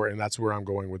before, and that's where I'm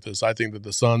going with this. I think that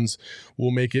the Suns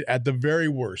will make it at the very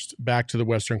worst back to the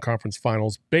Western Conference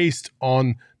Finals based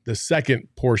on the second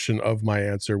portion of my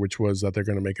answer, which was that they're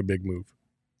going to make a big move.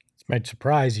 This might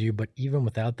surprise you, but even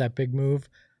without that big move,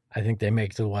 I think they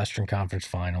make it to the Western Conference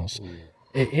Finals. Ooh.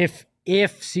 If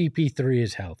CP3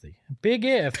 is healthy. Big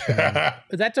if.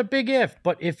 That's a big if,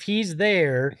 but if he's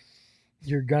there,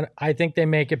 I think they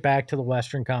make it back to the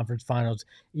Western Conference Finals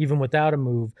even without a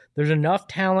move. There's enough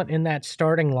talent in that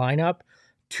starting lineup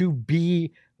to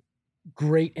be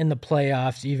great in the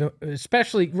playoffs, even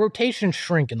especially rotations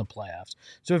shrink in the playoffs.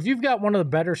 So if you've got one of the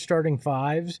better starting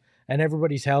fives and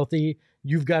everybody's healthy,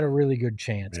 you've got a really good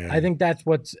chance. Man. I think that's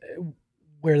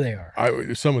where they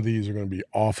are. Some of these are going to be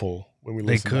awful when we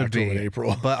listen back to them in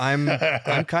April. But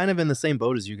I'm kind of in the same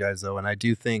boat as you guys though, and I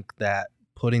do think that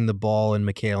putting the ball in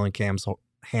Mikal and Cam's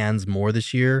hands more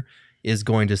this year is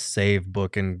going to save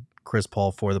Book and Chris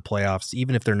Paul for the playoffs.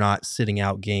 Even if they're not sitting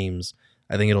out games,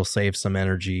 I think it'll save some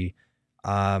energy.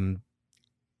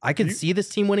 I could see this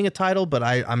team winning a title, but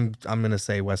I'm going to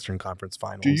say Western Conference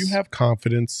Finals. Do you have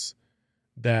confidence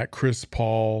that Chris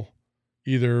Paul,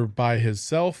 either by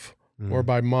himself or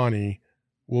by Monty,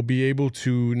 will be able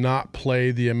to not play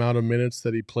the amount of minutes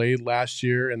that he played last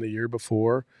year and the year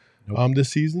before? this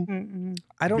season? Mm-mm.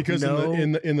 I don't Because know.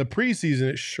 in the preseason,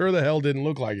 it sure the hell didn't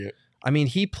look like it. I mean,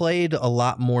 he played a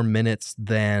lot more minutes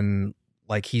than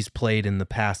like he's played in the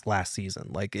past last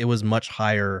season. Like it was much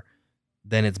higher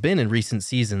than it's been in recent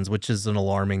seasons, which is an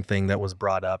alarming thing that was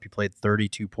brought up. He played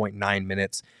 32.9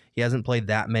 minutes. He hasn't played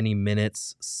that many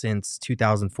minutes since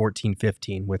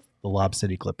 2014-15 with the Lob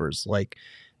City Clippers. Like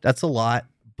that's a lot,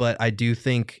 but I do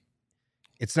think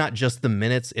it's not just the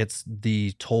minutes, it's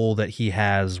the toll that he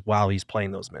has while he's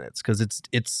playing those minutes. Because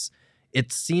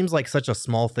it seems like such a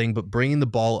small thing, but bringing the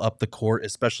ball up the court,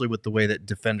 especially with the way that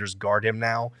defenders guard him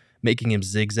now, making him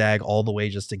zigzag all the way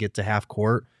just to get to half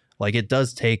court, like it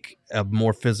does take a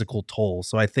more physical toll.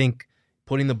 So I think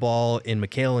putting the ball in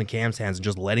Mikal and Cam's hands and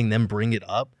just letting them bring it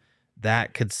up,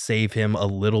 that could save him a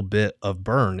little bit of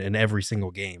burn in every single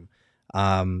game.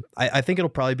 I think it'll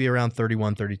probably be around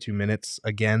 31, 32 minutes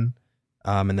again,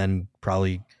 and then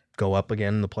probably go up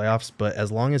again in the playoffs. But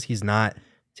as long as he's not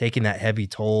taking that heavy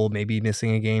toll, maybe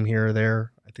missing a game here or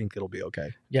there, I think it'll be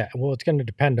okay. Yeah, well, it's going to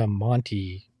depend on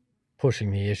Monty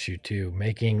pushing the issue too,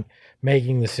 making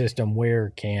the system where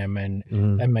Cam and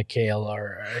Mikal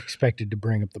are expected to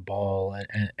bring up the ball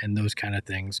and those kind of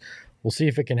things. We'll see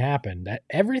if it can happen. That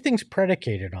everything's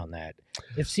predicated on that.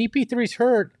 If CP3's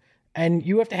hurt and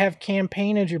you have to have Cam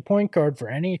Payne as your point guard for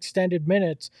any extended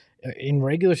minutes in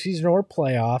regular season or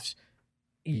playoffs,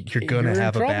 you're going to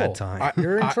have a bad time.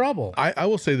 You're in trouble. I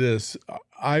will say this.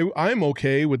 I'm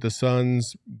okay with the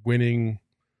Suns winning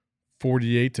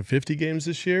 48 to 50 games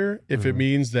this year if it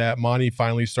means that Monty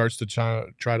finally starts to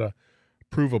try to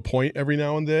prove a point every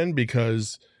now and then,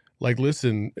 because like,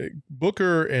 listen,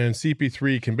 Booker and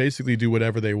CP3 can basically do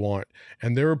whatever they want.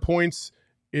 And there are points,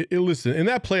 listen, in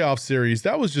that playoff series,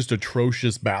 that was just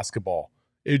atrocious basketball.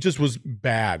 It just was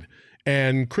bad.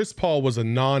 And Chris Paul was a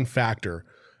non-factor.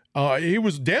 He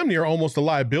was damn near almost a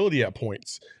liability at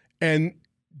points. And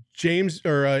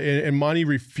and Monty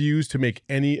refused to make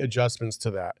any adjustments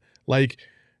to that. Like,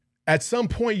 at some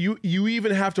point, you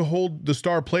even have to hold the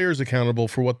star players accountable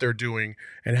for what they're doing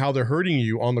and how they're hurting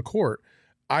you on the court.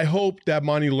 I hope that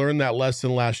Monty learned that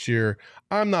lesson last year.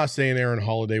 I'm not saying Aaron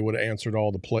Holiday would have answered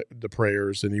all the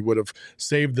prayers and he would have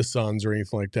saved the Suns or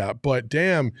anything like that. But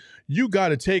damn, you got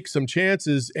to take some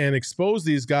chances and expose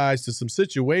these guys to some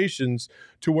situations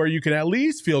to where you can at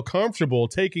least feel comfortable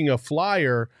taking a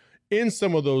flyer in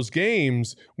some of those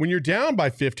games when you're down by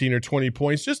 15 or 20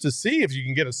 points, just to see if you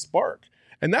can get a spark.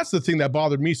 And that's the thing that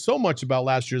bothered me so much about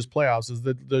last year's playoffs, is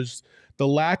that there's the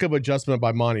lack of adjustment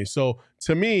by Monty. So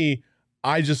to me,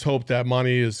 I just hope that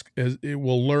Monty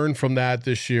will learn from that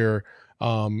this year,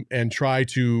 and try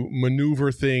to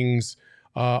maneuver things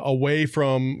away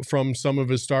from some of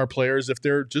his star players if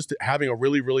they're just having a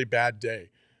really, really bad day.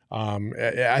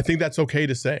 I think that's okay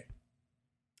to say.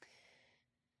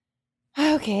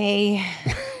 Okay.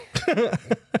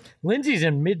 Lindsay's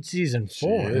in mid-season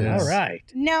form. All right.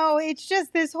 No, it's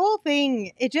just this whole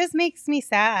thing. It just makes me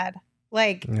sad.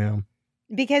 Like, Yeah.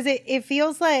 because it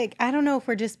feels like, I don't know if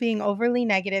we're just being overly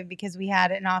negative because we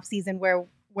had an off season where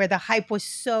the hype was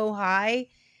so high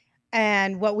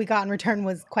and what we got in return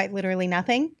was quite literally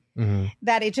nothing.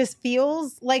 That it just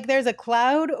feels like there's a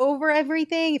cloud over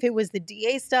everything. If it was the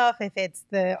DA stuff, if it's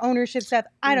the ownership stuff,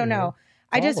 I don't know.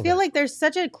 I just feel like there's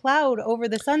such a cloud over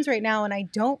the Suns right now, and I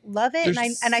don't love it.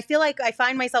 And I feel like I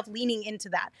find myself leaning into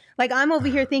that. Like, I'm over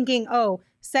here thinking, oh,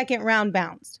 second round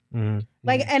bounced.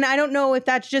 Like, and I don't know if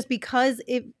that's just because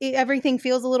everything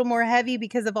feels a little more heavy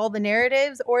because of all the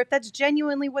narratives, or if that's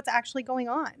genuinely what's actually going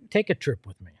on. Take a trip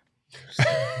with me.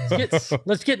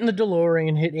 Let's get in the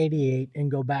DeLorean, hit 88, and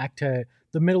go back to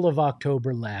the middle of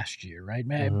October last year, right?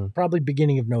 Probably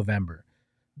beginning of November.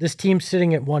 This team's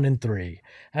sitting at 1-3,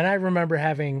 and I remember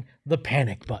having the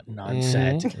panic button on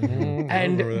set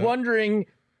and wondering,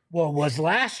 well, was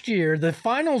last year, the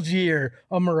finals year,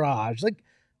 a mirage? Like,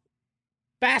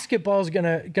 basketball's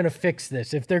gonna fix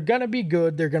this. If they're gonna be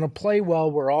good, they're gonna play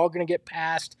well. We're all gonna get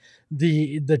past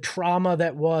the trauma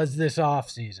that was this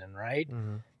offseason, right?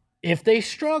 If they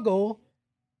struggle,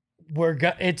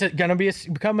 it's gonna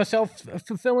become a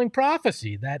self-fulfilling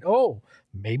prophecy that, oh,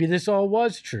 maybe this all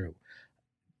was true.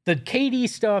 The KD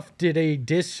stuff did a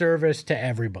disservice to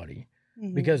everybody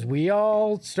because we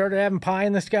all started having pie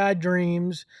in the sky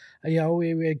dreams. We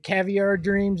had caviar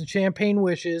dreams and champagne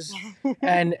wishes,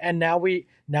 and now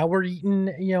we're eating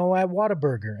at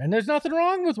Whataburger. And there's nothing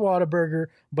wrong with Whataburger,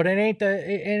 but it ain't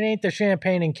the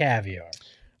champagne and caviar.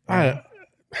 I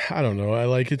don't know. I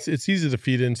like it's easy to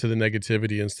feed into the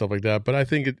negativity and stuff like that, but I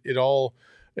think it all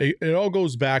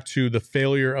goes back to the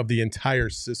failure of the entire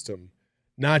system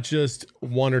not just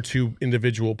one or two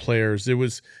individual players. It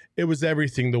was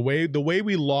everything. The way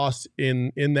we lost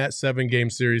in that 7-game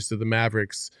series to the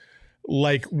Mavericks,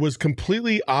 like, was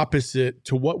completely opposite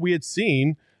to what we had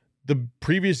seen the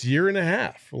previous year and a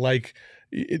half. Like,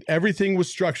 everything was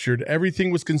structured,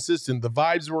 everything was consistent, the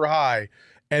vibes were high,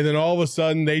 and then all of a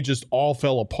sudden they just all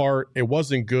fell apart. It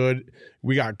wasn't good.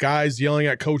 We got guys yelling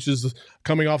at coaches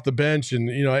coming off the bench, and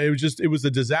it was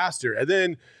a disaster. And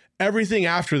then everything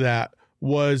after that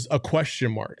was a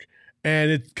question mark, and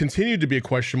it continued to be a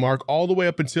question mark all the way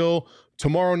up until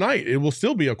tomorrow night. It will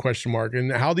still be a question mark,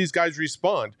 and how these guys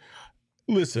respond.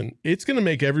 Listen, it's going to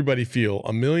make everybody feel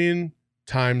a million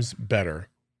times better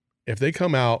if they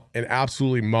come out and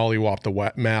absolutely mollywop the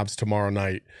Mavs tomorrow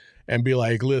night and be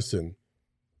like, listen,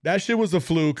 that shit was a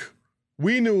fluke.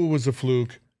 We knew it was a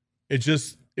fluke.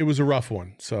 It was a rough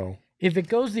one. So if it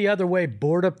goes the other way,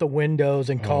 board up the windows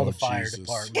and call the fire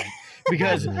department,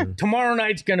 because tomorrow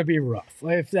night's going to be rough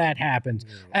if that happens.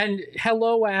 And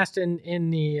Hello asked in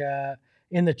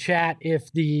the chat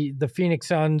if the Phoenix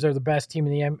Suns are the best team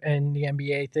in the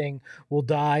NBA thing will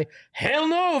die. Hell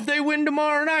no! If they win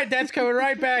tomorrow night, that's coming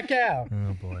right back out.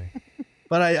 Oh boy.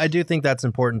 But I do think that's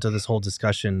important to this whole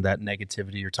discussion. That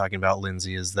negativity you're talking about,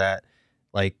 Lindsay, is that,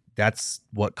 like, that's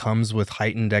what comes with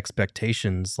heightened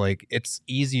expectations. Like, it's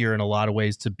easier in a lot of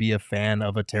ways to be a fan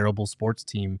of a terrible sports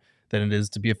team than it is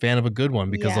to be a fan of a good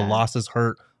one, because the losses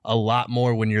hurt a lot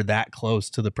more when you're that close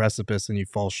to the precipice and you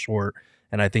fall short.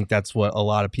 And I think that's what a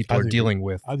lot of people are dealing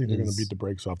with. I think they're going to beat the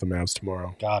brakes off the Mavs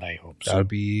tomorrow. God, I hope so. That would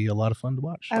be a lot of fun to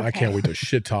watch. Okay. I can't wait to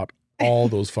shit top all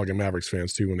those fucking Mavericks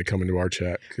fans too when they come into our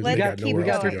chat. Let's we got keep nowhere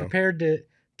else to to be go. prepared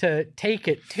to take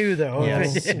it too, though.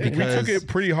 Yes, We took it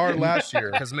pretty hard last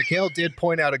year. Because Mikhail did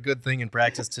point out a good thing in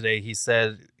practice today. He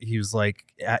said, he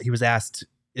was asked,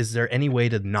 is there any way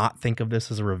to not think of this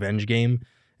as a revenge game?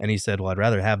 And he said, well, I'd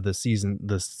rather have the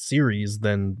series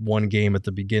than one game at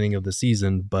the beginning of the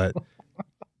season. But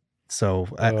so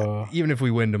even if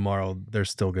we win tomorrow, they're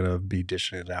still going to be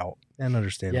dishing it out, and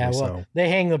understandably so. They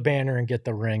hang the banner and get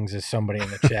the rings, as somebody in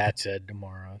the chat said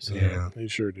tomorrow. So. Yeah, they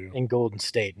sure do. In Golden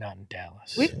State, not in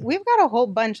Dallas. We've got a whole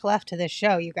bunch left to this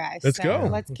show, you guys. Let's go.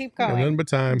 Let's keep Got going. none but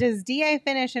time. Does DA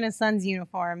finish in a Suns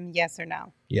uniform? Yes or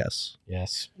no? Yes.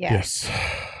 Yes.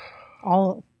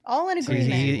 All in So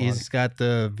agreement. he's got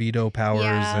the veto powers,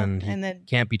 and he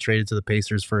can't be traded to the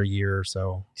Pacers for a year or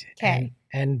so. Okay.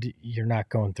 And you're not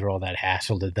going through all that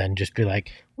hassle to then just be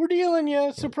like, we're dealing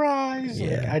you, surprise.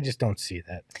 Yeah. Like, I just don't see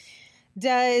that.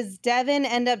 Does Devin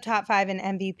end up top 5 in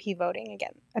MVP voting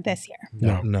again this year?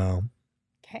 No.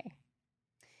 Okay.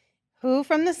 Who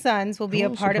from the Suns will be a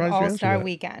I'm part of surprised you answered All-Star that.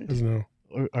 Weekend?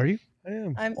 No. Are you? I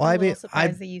am. I'm Well, a I little mean,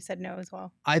 surprised that you said no as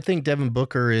well. I think Devin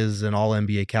Booker is an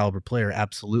all-NBA caliber player,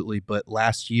 absolutely. But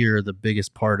last year, the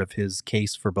biggest part of his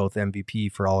case for both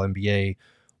MVP for all-NBA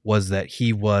was that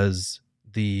he was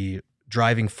the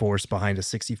driving force behind a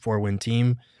 64-win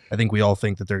team. I think we all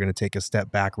think that they're going to take a step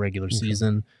back regular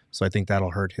season. So I think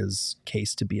that'll hurt his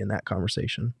case to be in that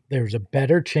conversation. There's a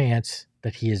better chance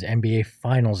that he is NBA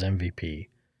Finals MVP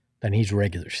than he's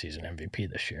regular season MVP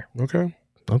this year. Okay.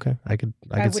 I could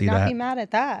would see not that. be mad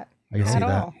at that. I can see at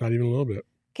that. all. Not even a little bit.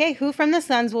 Okay, who from the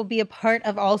Suns will be a part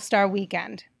of All-Star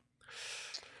Weekend?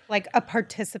 Like a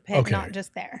participant, Okay. not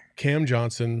just there. Cam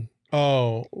Johnson.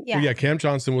 Oh, yeah. Cam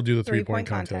Johnson will do the three-point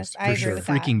contest. I for agree sure. with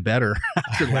that. Freaking better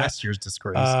after last year's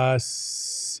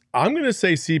disgrace. I'm going to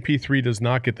say CP3 does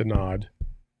not get the nod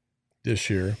this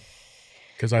year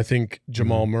because I think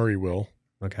Jamal Murray will.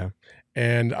 Okay.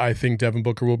 And I think Devin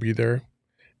Booker will be there.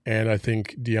 And I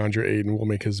think DeAndre Ayton will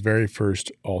make his very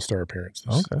first All-Star appearance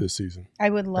this season.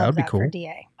 I would love That'd be that for cool.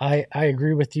 DA. I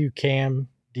agree with you, Cam,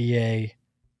 DA,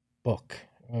 Book,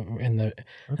 in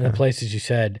the places you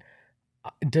said.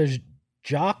 Does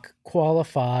Jock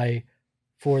qualify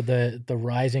for the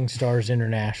Rising Stars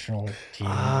International team?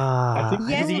 I think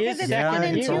Yes, he because is it's one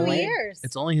in it's 2 only- years.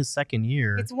 It's only his second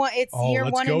year. It's Oh, year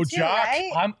let's 1 go, and 2, Jock.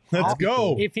 right? Let's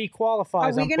go. If he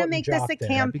qualifies, Are we I'm going to putting make this Jock a there.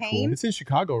 campaign? It's in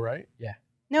Chicago, right?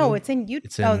 No, it's in Utah.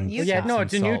 It's in- Utah. Yeah, no,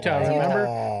 it's in Salt Utah. Lake.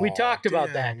 Remember, we talked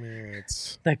about that.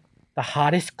 It's The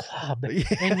hottest club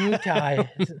in Utah.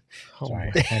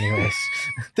 Sorry. my- Anyways,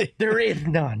 there is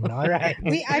none. All right.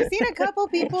 I've seen a couple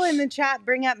people in the chat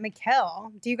bring up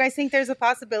Mikal. Do you guys think there's a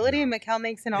possibility Mikal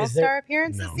makes an Is there- All-Star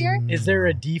appearance this year? Is there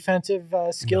a defensive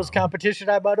skills competition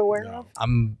I'm unaware of?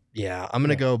 I'm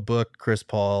gonna go Book, Chris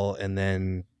Paul, and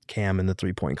then Cam in the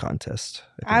 3-point contest.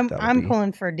 I think that would I'm be-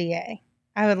 pulling for DA.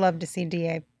 I would love to see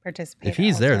DA participate. If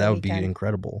he's at there, All-Star that would be Weekend.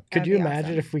 incredible. Could That'd you be imagine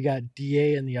awesome. if we got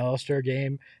DA in the All-Star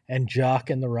game and Jock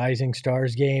in the Rising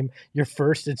Stars game, your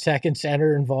first and second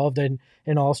center involved in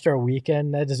an All-Star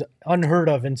weekend? That is unheard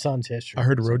of in Suns history. I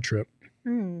heard a road trip.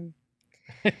 Hmm.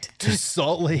 To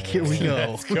Salt Lake, here we go.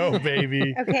 Let's go,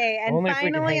 baby. Okay, and Only if we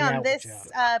can finally hang on out with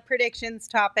this predictions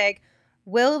topic,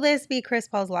 will this be Chris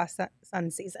Paul's last Sun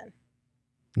season?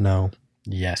 No.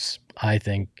 Yes, I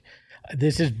think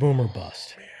this is boomer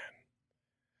bust.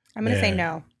 I'm going to say Man.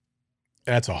 no.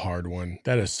 That's a hard one.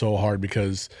 That is so hard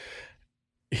because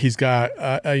he's got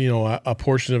a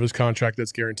portion of his contract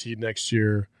that's guaranteed next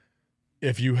year.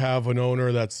 If you have an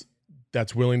owner that's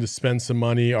willing to spend some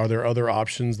money, are there other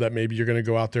options that maybe you're going to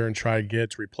go out there and try to get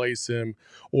to replace him?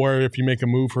 Or if you make a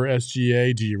move for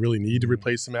SGA, do you really need to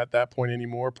replace him at that point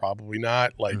anymore? Probably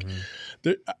not. Like,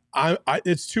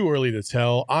 it's too early to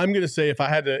tell. I'm going to say if I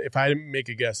had to make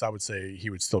a guess, I would say he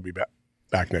would still be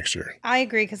back next year. I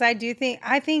agree because I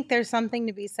think there's something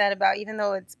to be said about, even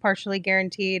though it's partially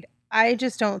guaranteed, I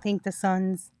just don't think the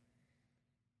Suns.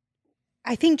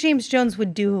 I think James Jones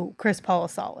would do Chris Paul a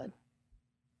solid,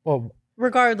 Well,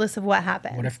 regardless of what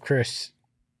happened. what if Chris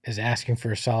is asking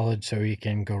for a solid so he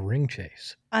can go ring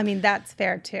chase? I mean, that's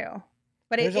fair too.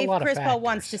 But There's a if lot of Chris Paul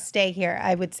wants to factors. stay here,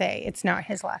 I would say it's not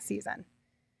his last season.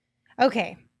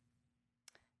 Okay.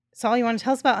 Saul, you want to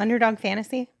tell us about Underdog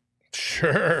Fantasy?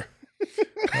 Sure.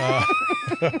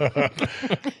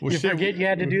 You forget you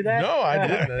had to do that? No, I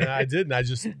didn't. I didn't. I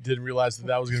just didn't realize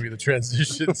that was going to be the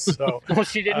transition. So, Well,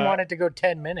 she didn't want it to go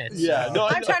 10 minutes. yeah, so- no,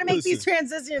 I'm trying to make listen. these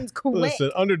transitions quick.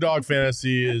 Listen, Underdog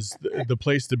Fantasy is the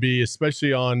place to be,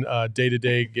 especially on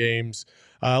day-to-day games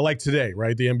like today,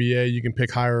 right? The NBA, you can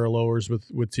pick higher or lowers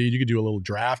with T. You can do a little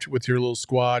draft with your little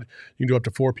squad. You can do up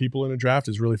to 4 people in a draft.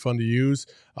 It's really fun to use.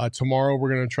 Tomorrow,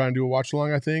 we're going to try and do a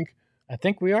watch-along, I think. I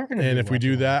think we are going to. And if we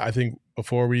do that, I think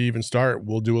before we even start,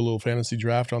 we'll do a little fantasy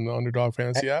draft on the Underdog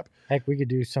Fantasy app. Heck, we could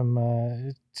do some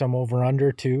over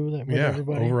under too. With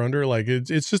everybody. Over under, like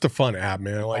it's just a fun app,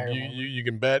 man. Like Higher you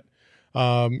can bet,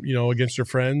 against your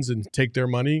friends and take their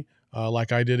money,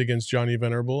 like I did against Johnny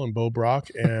Venerable and Bo Brock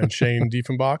and Shane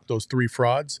Diefenbach, those 3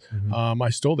 frauds. Mhm. I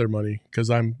stole their money because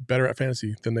I'm better at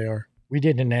fantasy than they are. We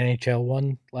did an NHL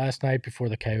one last night before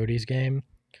the Coyotes game.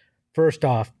 First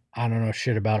off, I don't know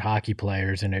shit about hockey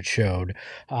players, and it showed.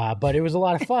 But it was a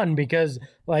lot of fun because,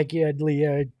 like, you had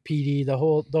Leah, PD, the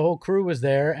whole crew was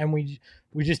there, and we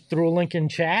just threw a link in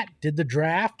chat, did the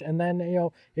draft, and then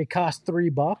it cost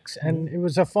 $3, and it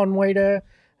was a fun way to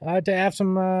have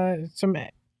some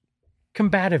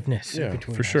combativeness. Yeah,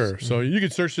 between for us. sure. So you can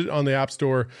search it on the App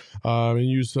Store and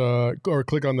use or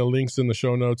click on the links in the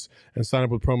show notes and sign up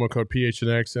with promo code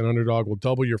PHNX, and Underdog will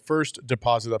double your first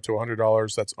deposit up to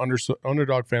 $100. That's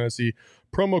Underdog Fantasy,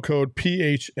 promo code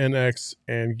PHNX,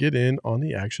 and get in on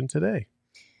the action today.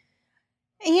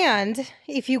 And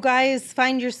if you guys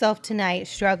find yourself tonight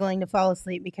struggling to fall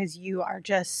asleep because you are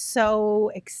just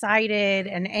so excited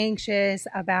and anxious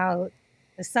about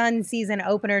the Sun season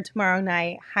opener tomorrow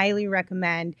night, highly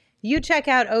recommend you check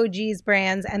out OG's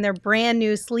Brands and their brand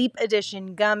new Sleep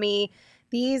Edition gummy.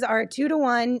 These are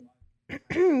 2-to-1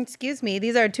 excuse me,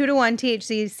 these are 2-to-1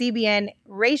 THC CBN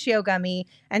ratio gummy,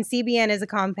 and CBN is a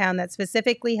compound that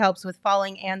specifically helps with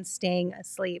falling and staying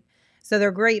asleep. So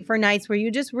they're great for nights where you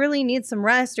just really need some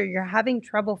rest or you're having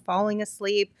trouble falling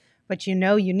asleep, but you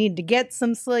need to get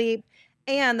some sleep.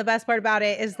 And the best part about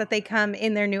it is that they come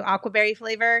in their new aquaberry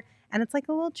flavor, and it's like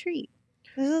a little treat.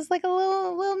 This is like a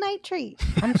little night treat.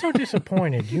 I'm so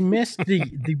disappointed. You missed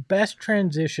the best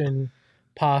transition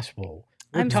possible.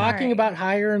 We're I'm talking sorry. about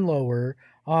higher and lower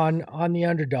on the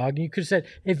Underdog. You could have said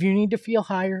if you need to feel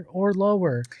higher or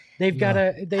lower, they've got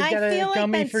a I feel like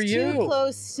gummy that's for you. too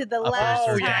close to the Oh, last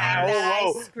time yeah. that I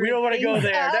Whoa. screwed We don't want to go things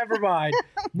there. up. Never mind.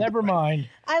 Never mind.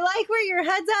 I like where your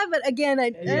head's at, but again,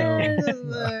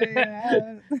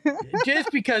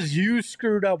 Just because you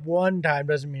screwed up one time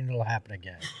doesn't mean it'll happen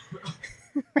again.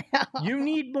 You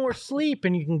need more sleep,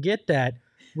 and you can get that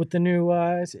with the new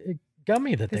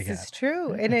gummy that they This got. is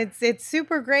true, and it's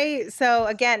super great. So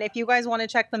again, if you guys want to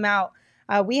check them out,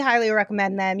 we highly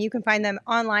recommend them. You can find them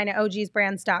online at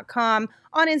ogsbrands.com,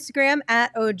 on Instagram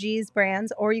at ogsbrands,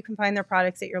 or you can find their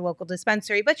products at your local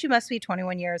dispensary, but you must be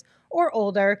 21 years or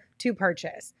older to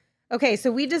purchase. Okay,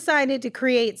 so we decided to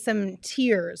create some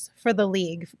tiers for the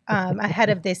league ahead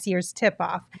of this year's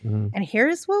tip-off. And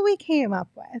here's what we came up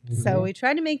with. So we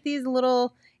tried to make these a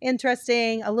little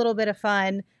interesting, a little bit of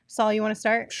fun. Saul, you want to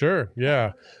start? Sure.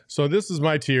 Yeah. So this is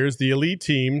my tiers. The elite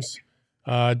teams,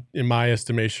 in my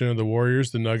estimation, are the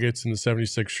Warriors, the Nuggets, and the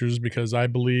 76ers, because I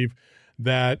believe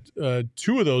that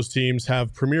two of those teams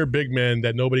have premier big men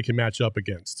that nobody can match up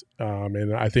against.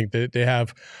 And I think that they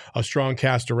have a strong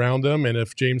cast around them. And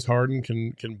if James Harden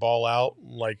can ball out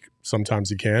like sometimes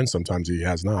he can, sometimes he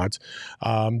has not,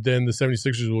 then the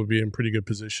 76ers will be in pretty good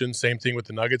position. Same thing with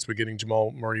the Nuggets with getting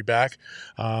Jamal Murray back.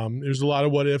 There's a lot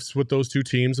of what ifs with those two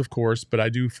teams, of course, but I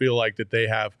do feel like that they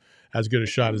have as good a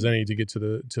shot as any to get to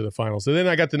the finals. And then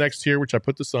I got the next tier, which I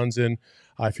put the Suns in.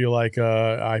 I feel like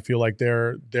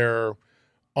they're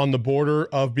on the border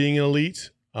of being an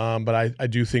elite, but I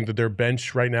do think that their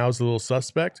bench right now is a little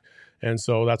suspect, and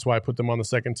so that's why I put them on the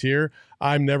second tier.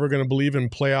 I'm never going to believe in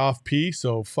playoff P,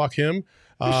 so fuck him.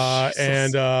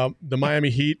 And the Miami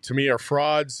Heat, to me, are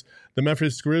frauds. The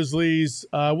Memphis Grizzlies,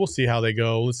 we'll see how they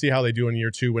go. Let's see how they do in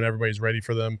year 2 when everybody's ready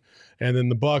for them. And then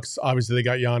the Bucks, obviously they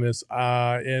got Giannis,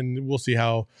 and we'll see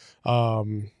how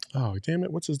oh, damn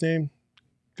it, what's his name?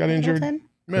 Got injured?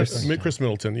 Chris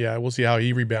Middleton. Yeah, we'll see how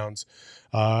he rebounds.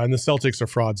 And the Celtics are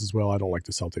frauds as well. I don't like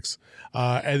the Celtics.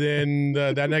 And then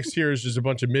that next year is just a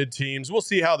bunch of mid teams. We'll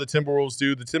see how the Timberwolves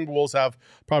do. The Timberwolves have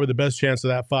probably the best chance of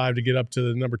that 5 to get up to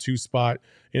the number 2 spot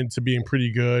into being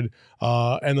pretty good.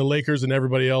 And the Lakers and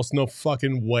everybody else, no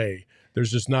fucking way. There's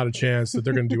just not a chance that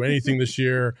they're going to do anything this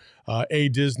year.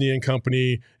 Disney and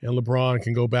company and LeBron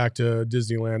can go back to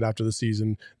Disneyland after the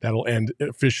season. That'll end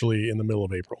officially in the middle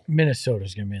of April.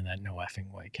 Minnesota's going to be in that no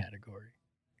effing way category.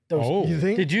 You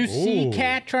think? Did you see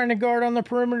Cat trying to guard on the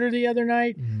perimeter the other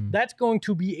night? That's going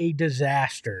to be a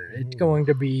disaster. It's going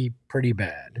to be pretty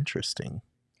bad. Interesting.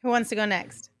 Who wants to go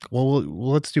next? Well,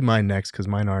 let's do mine next because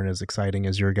mine aren't as exciting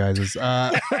as your guys's.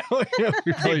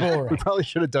 We probably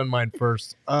should have done mine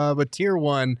first. But tier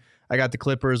 1, I got the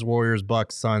Clippers, Warriors,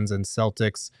 Bucks, Suns, and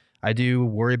Celtics. I do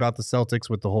worry about the Celtics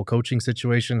with the whole coaching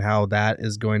situation, how that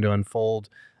is going to unfold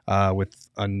with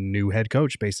a new head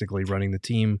coach basically running the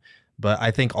team. But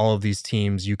I think all of these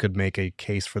teams, you could make a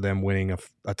case for them winning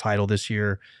a title this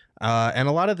year. And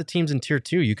a lot of the teams in tier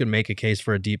 2, you can make a case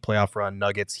for a deep playoff run.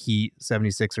 Nuggets, Heat,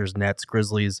 76ers, Nets,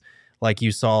 Grizzlies. Like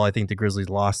you saw, I think the Grizzlies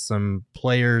lost some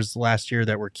players last year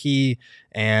that were key.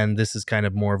 And this is kind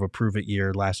of more of a prove it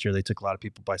year. Last year, they took a lot of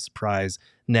people by surprise.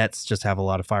 Nets just have a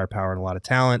lot of firepower and a lot of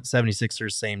talent.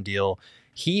 76ers, same deal.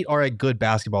 Heat are a good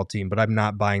basketball team, but I'm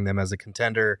not buying them as a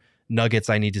contender. Nuggets,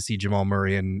 I need to see Jamal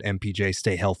Murray and MPJ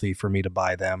stay healthy for me to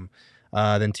buy them.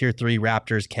 Then tier 3,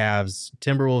 Raptors, Cavs,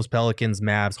 Timberwolves, Pelicans,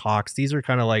 Mavs, Hawks. These are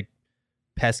kind of like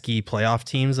pesky playoff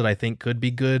teams that I think could be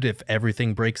good if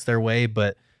everything breaks their way,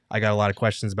 but I got a lot of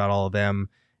questions about all of them.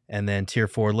 And then tier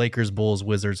 4, Lakers, Bulls,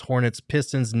 Wizards, Hornets,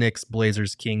 Pistons, Knicks,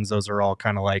 Blazers, Kings. Those are all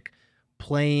kind of like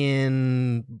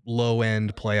play-in,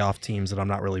 low-end playoff teams that I'm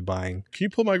not really buying. Can you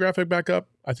pull my graphic back up?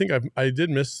 I think I did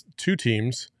miss 2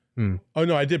 teams. Oh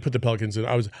no, I did put the Pelicans in.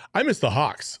 I missed the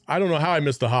Hawks. I don't know how I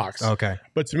missed the Hawks. Okay.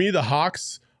 But to me, the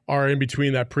Hawks are in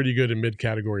between that pretty good and mid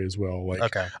category as well. Like,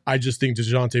 okay. I just think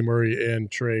DeJounte Murray and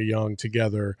Trae Young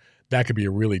together, that could be a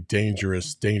really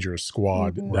dangerous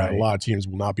squad that a lot of teams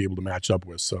will not be able to match up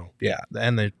with. So yeah,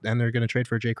 and they're going to trade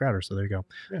for Jay Crowder. So there you go.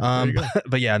 Yeah, there you go.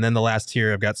 But yeah, and then the last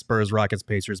tier, I've got Spurs, Rockets,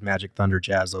 Pacers, Magic, Thunder,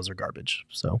 Jazz. Those are garbage.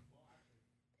 So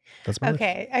that's my list.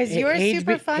 Okay, is yours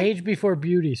super fun? Age before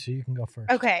beauty, so you can go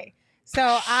first. Okay. So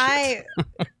I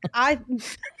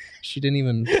she didn't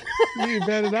even. You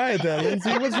batted eye at that,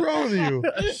 Lindsay. What's wrong with you?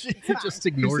 She just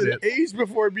ignored it. Age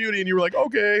before beauty, and you were like,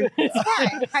 okay. It's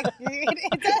fine. What do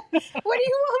you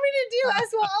want me to do? Us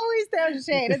will always throw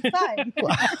shade. It's fine.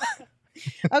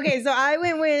 Okay, so I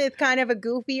went with kind of a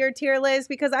goofier tier list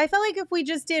because I felt like if we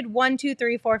just did 1, 2,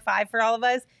 3, 4, 5 for all of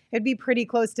us, it'd be pretty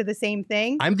close to the same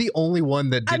thing. I'm the only one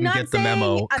that didn't get the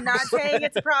memo. I'm not saying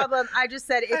it's a problem. I just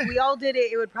said if we all did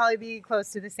it, it would probably be close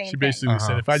to the same thing. She basically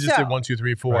said if I just did 1, 2,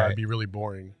 3, 4, right. I'd be really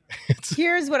boring.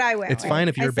 Here's what I went It's with. fine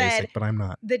if you're I said, basic, but I'm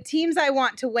not. The teams I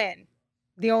want to win,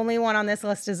 the only one on this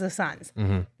list is the Suns.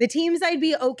 Mm-hmm. The teams I'd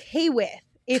be okay with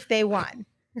if they won.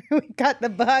 We got the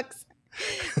Bucks.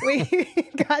 We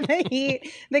got the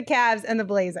Heat, the Cavs, and the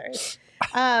Blazers.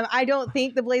 I don't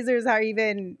think the Blazers are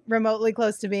even remotely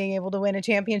close to being able to win a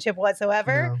championship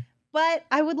whatsoever. No. But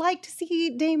I would like to see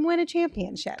Dame win a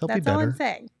championship. They'll be That's all I'm better.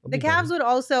 saying. They'll The be Cavs better. would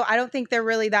also, I don't think they're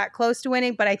really that close to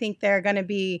winning, but I think they're going to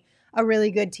be a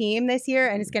really good team this year,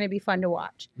 and it's going to be fun to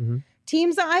watch. Mm-hmm.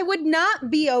 Teams that I would not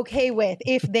be okay with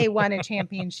if they won a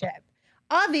championship.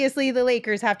 Obviously, the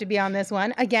Lakers have to be on this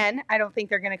one. Again, I don't think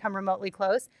they're going to come remotely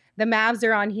close. The Mavs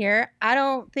are on here. I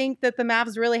don't think that the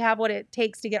Mavs really have what it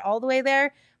takes to get all the way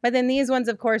there. But then these ones,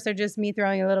 of course, are just me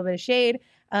throwing a little bit of shade.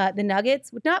 The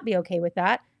Nuggets would not be okay with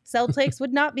that. Celtics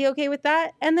would not be okay with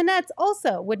that. And the Nets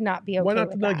also would not be okay with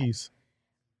that. Why not the Nuggies?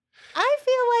 I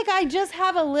feel like I just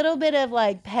have a little bit of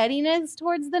like pettiness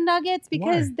towards the Nuggets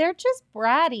because they're just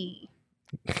bratty.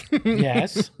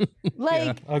 Yes.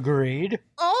 Like, Agreed.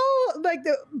 like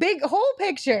the big whole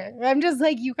picture. I'm just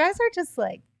like, you guys are just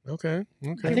like, Okay.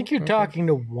 I think you're talking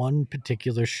to one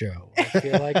particular show. I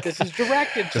feel like this is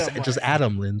directed somewhere. Just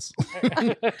Adam, Linz.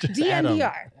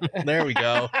 DNVR. There we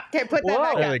go. Okay, put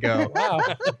that back There up. we go. Wow.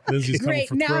 Lindsay's coming Great.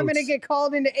 for Now I'm going to throats. get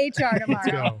called into HR Let's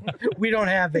tomorrow. go. We don't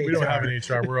have We don't have HR.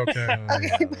 an HR. We're okay.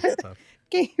 Okay,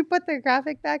 Can you put the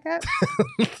graphic back up?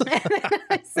 And then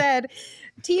I said,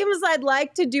 teams I'd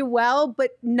like to do well,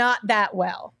 but not that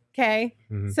well. Okay.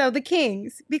 Mhm. So the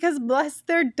Kings, because bless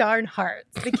their darn hearts,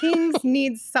 the Kings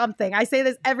need something. I say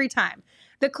this every time.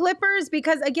 The Clippers,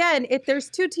 because again, if there's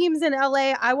two teams in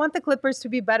LA, I want the Clippers to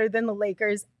be better than the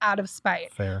Lakers out of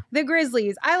spite. Fair. The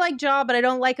Grizzlies, I like Ja, but I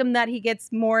don't like him that he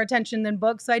gets more attention than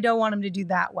Book, so I don't want him to do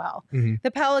that well. Mhm.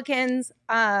 The Pelicans,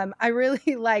 I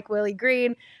really like Willie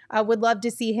Green. I would love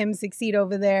to see him succeed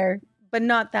over there, but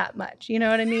not that much. You know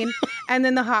what I mean? And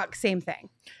then the Hawks, same thing.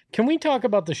 Can we talk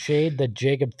about the shade that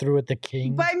Jacob threw at the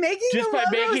Kings? By making Just the by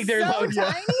logo making their so logo.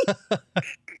 tiny.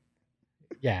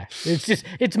 Yeah,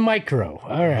 it's micro.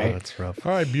 All Oh, right. that's rough.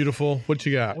 All right, beautiful. What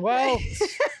you got? Well,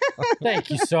 thank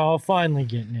you, Saul. Finally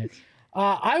getting it.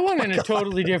 I went in a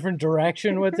totally different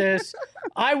direction with this.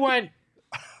 I went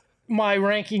my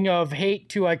ranking of hate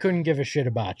to I couldn't give a shit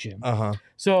about you. Uh-huh.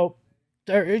 So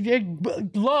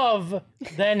love,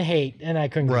 then hate, and I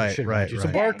couldn't give a Right, shit right, about you. So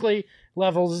right. Barkley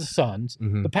levels the Suns.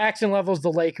 Mhm. The Paxson levels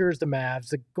the Lakers, the Mavs,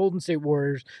 the Golden State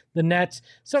Warriors, the Nets.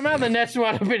 Somehow the Nets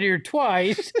wound up in here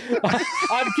twice.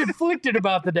 I'm conflicted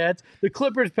about the Nets. The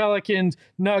Clippers, Pelicans,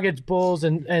 Nuggets, Bulls,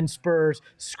 and Spurs.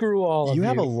 Screw all of you. You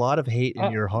have a lot of hate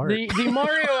in your heart. The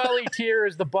Mario Ellie tier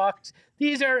is the Bucks.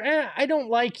 These are, I don't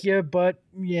like you, but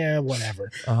yeah,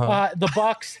 whatever. Uh-huh. The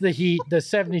Bucks, the Heat, the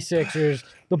 76ers,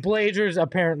 the Blazers,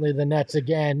 apparently the Nets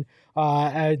again,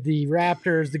 the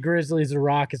Raptors, the Grizzlies, the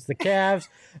Rockets, the Cavs,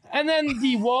 and then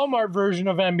the Walmart version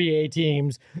of NBA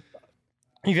teams.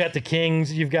 You got the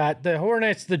Kings, you've got the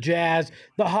Hornets, the Jazz,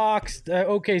 the Hawks, the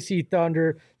OKC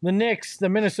Thunder, the Knicks, the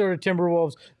Minnesota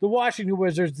Timberwolves, the Washington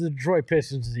Wizards, the Detroit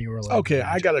Pistons, the Orlando Okay, I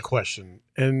Magic. got a question,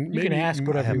 and You can ask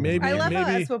whatever you maybe, I love how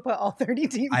maybe, us will put all 30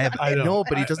 teams. I have I know. no,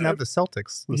 but he doesn't have the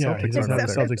Celtics. The yeah, he Celtics doesn't aren't have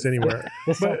up the there. Celtics anywhere.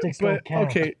 The Celtics don't count.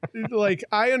 okay, like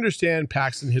I understand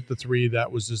Paxson hit the three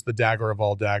that was just the dagger of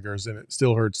all daggers, and it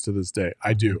still hurts to this day.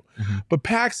 I do, Mhm. but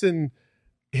Paxson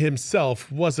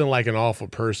himself wasn't like an awful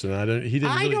person. He didn't.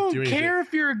 I Really don't do anything. care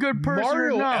if you're a good person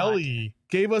Mario or not. Ellie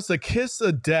gave us a kiss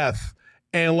of death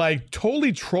and like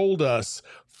totally trolled us.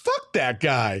 Fuck that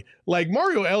guy. Like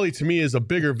Mario Ellie to me is a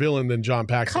bigger villain than John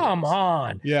Paxson. Come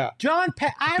on. Yeah.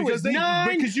 I was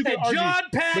 9 because you could and argue, John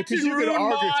because Paxson you could ruined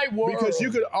argue, my world. because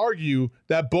you could argue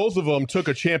that both of them took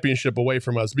a championship away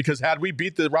from us. Because had we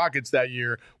beat the Rockets that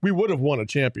year, we would have won a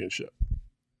championship.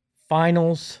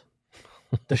 Finals,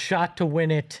 the shot to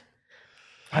win it.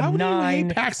 How do you hate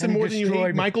Paxson and more than you hate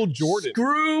destroyed me. Michael Jordan?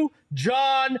 Screw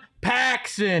John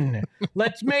Paxson.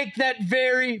 Let's make that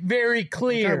very, very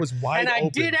clear. guy was wide and I open.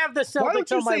 did have the Celtics Why don't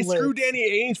you on my say list. screw Danny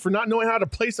Ainge for not knowing how to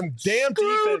play some damn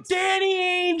Screw defense? Danny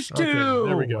Ainge too. Okay,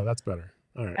 there we go. That's better.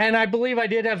 All right. And I believe I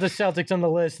did have the Celtics on the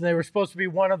list, and they were supposed to be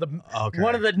one of the Okay.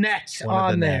 one of the Nets One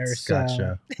on of the there. Nets. So.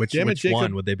 Gotcha. Which Damn it, Jacob.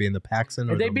 one would they be in the Paxson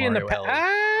or Would they the be in the Mario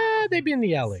Ellie? they'd be in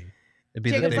the Ellie. It'd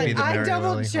be Jacob's they'd be like, the I Mario double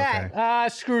Ellie? checked. Okay.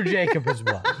 Screw Jacob as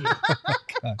well.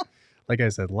 Like I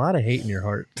said, a lot of hate in your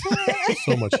heart.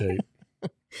 So much hate.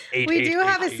 We do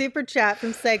have a super chat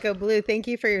from Psycho Blue. Thank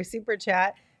you for your super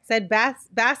chat. Said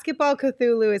Basketball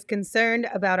Cthulhu is concerned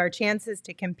about our chances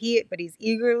to compete, but he's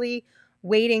eagerly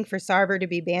waiting for Sarver to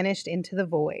be banished into the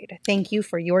void. Thank you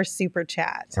for your super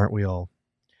chat. Aren't we all?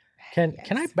 Can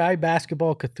I buy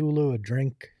Basketball Cthulhu a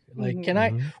drink? Like, can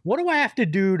I? What do I have to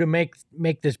do to make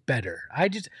this better?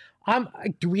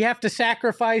 Do we have to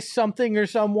sacrifice something or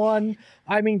someone?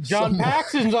 I mean, John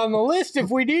Paxson's on the list if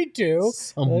we need to.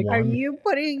 Someone. Are you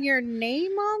putting your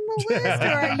name on the list, or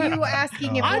are you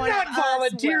asking if I'm one not of us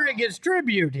volunteering will? as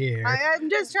tribute here. I'm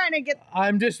just trying to get.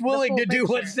 I'm just willing full to do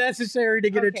picture. what's necessary to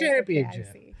get a Okay, championship.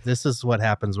 I see. This is what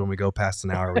happens when we go past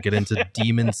an hour. We get into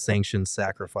demon-sanctioned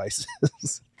sacrifices.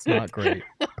 It's not great.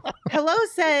 Hello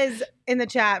says in the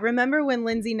chat, remember when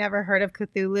Lindsay never heard of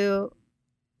Cthulhu?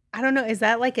 I don't know. Is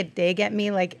that like a dig at me?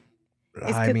 Like,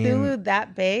 is I Cthulhu mean,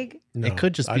 that big? No, it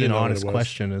could just I be didn't an know what honest it was.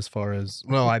 question as far as,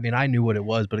 well, I mean, I knew what it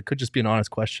was, but it could just be an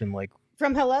honest question. Like,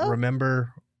 From hello?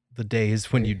 remember the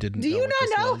days when you didn't Do you what this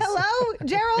not know? was? Hello,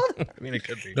 Gerald? I mean, it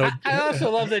could be. No, I also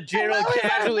love that Gerald Hello is our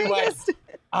casually went, biggest-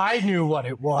 I knew what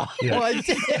it was. yeah.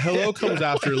 Hello comes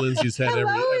after Lindsay's head Hello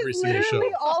every is single show.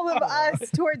 literally all of us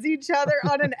towards each other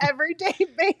on an everyday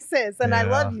basis. And I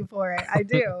Yeah. love you for it. I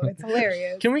do. It's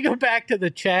hilarious. Can we go back to the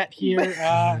chat here?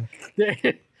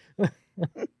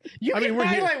 You can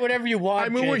highlight whatever you want. I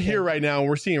mean, we're here right now and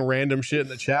we're seeing random shit in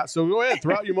the chat. So go ahead,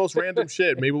 throw out your most random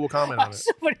shit. Maybe we'll comment on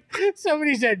it.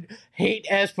 Somebody said, hate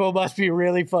Espo must be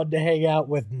really fun to hang out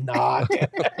with. Not.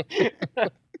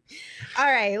 All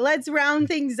right, let's round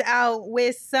things out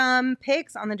with some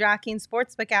picks on the DraftKings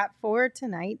Sportsbook app for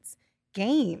tonight's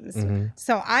games.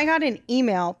 So I got an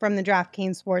email from the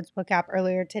DraftKings Sportsbook app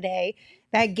earlier today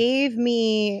that gave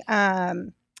me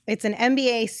it's an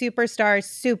NBA Superstar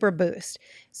Super Boost.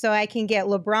 So I can get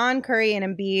LeBron, Curry, and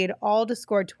Embiid all to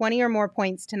score 20 or more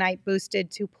points tonight,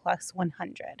 boosted to plus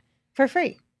 100 for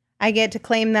free. I get to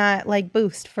claim that like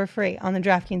boost for free on the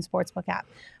DraftKings Sportsbook app.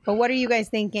 But what are you guys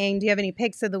thinking? Do you have any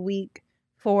picks of the week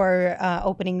for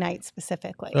opening night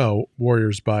specifically? Oh,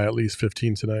 Warriors by at least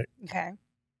 15 tonight. Okay.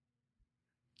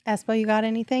 Espo, you got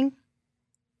anything?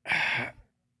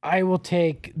 I will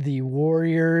take the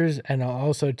Warriors, and I'll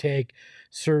also take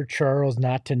Sir Charles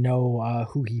not to know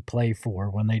who he play for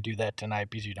when they do that tonight,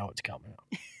 because you know it's coming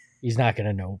up. He's not going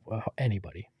to know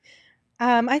anybody.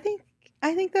 I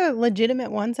think the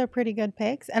legitimate ones are pretty good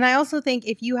picks. And I also think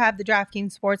if you have the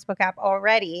DraftKings Sportsbook app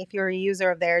already, if you're a user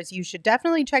of theirs, you should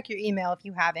definitely check your email if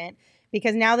you haven't,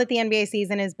 because now that the NBA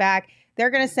season is back, they're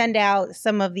going to send out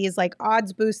some of these like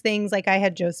odds boost things like I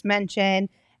had just mentioned,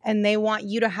 and they want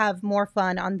you to have more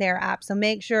fun on their app. So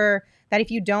make sure that if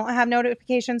you don't have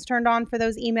notifications turned on for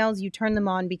those emails, you turn them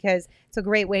on, because it's a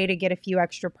great way to get a few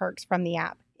extra perks from the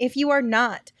app. If you are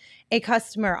not a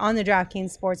customer on the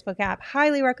DraftKings Sportsbook app,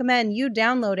 highly recommend you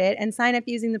download it and sign up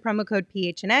using the promo code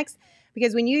PHNX,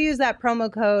 because when you use that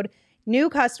promo code, new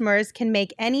customers can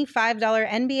make any $5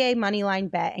 NBA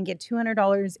moneyline bet and get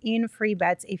 $200 in free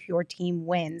bets if your team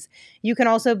wins. You can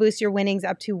also boost your winnings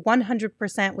up to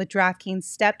 100% with DraftKings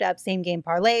stepped up same game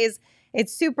parlays.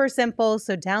 It's super simple,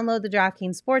 so download the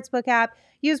DraftKings Sportsbook app,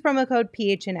 use promo code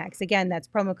PHNX. Again, that's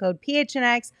promo code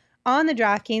PHNX on the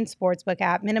DraftKings Sportsbook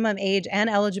app. Minimum age and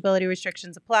eligibility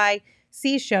restrictions apply.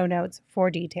 See show notes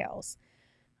for details.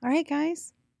 All right,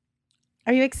 guys.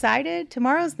 Are you excited?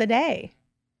 Tomorrow's the day.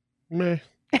 Meh.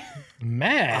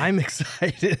 Man, I'm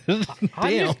excited. I'm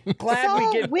Damn. just glad So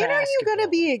we get when are you going to basketball.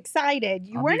 be excited?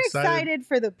 You I'll be weren't excited. excited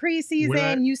for the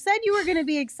preseason. You said you were going to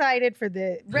be excited for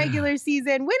the regular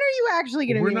season. When are you actually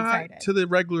going to We're be not excited? to the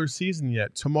regular season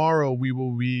yet. Tomorrow we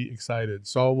will be excited.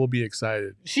 Saul will be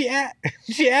excited. She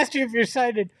asked you if you're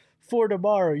excited for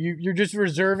tomorrow. You're just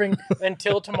reserving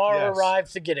until tomorrow Yes.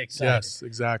 arrives to get excited. Yes,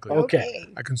 exactly. Okay.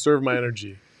 I conserve my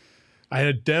energy. I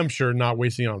had damn sure not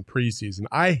wasting it on preseason.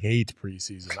 I hate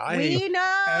preseason. I We hate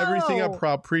know everything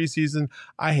about preseason.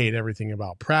 I hate everything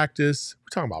about practice.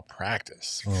 We're talking about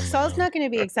practice. Saul's not going to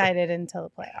be excited until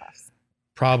the playoffs.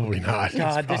 Probably not.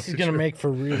 God, this is going to make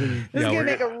for really This is Yeah, going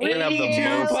to we're make a gonna have the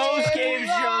really most- post-game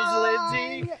shows,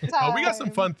 Lindsay. We got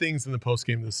some fun things in the post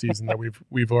game this season that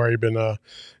we've already been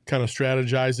kind of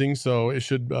strategizing, so it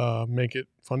should make it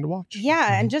fun to watch.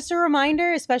 Yeah, and just a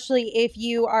reminder, especially if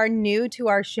you are new to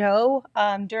our show,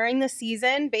 during the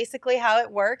season, basically how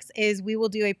it works is we will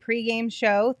do a pregame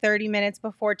show 30 minutes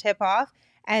before tip-off,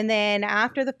 and then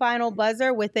after the final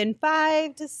buzzer, within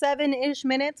 5 to 7-ish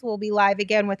minutes, we'll be live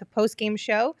again with a postgame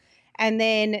show. And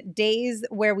then days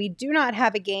where we do not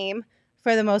have a game,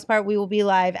 for the most part, we will be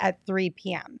live at 3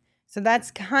 p.m. So that's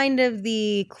kind of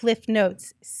the Cliff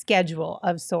Notes schedule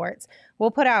of sorts.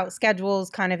 We'll put out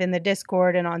schedules kind of in the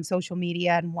Discord and on social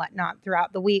media and whatnot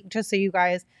throughout the week, just so you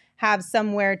guys have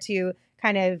somewhere to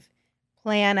kind of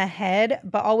plan ahead.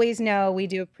 But always know we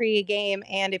do a pre-game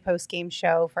and a post-game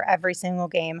show for every single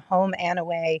game, home and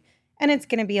away. And it's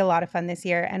going to be a lot of fun this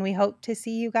year. And we hope to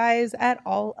see you guys at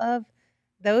all of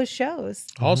those shows.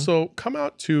 Also, come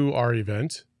out to our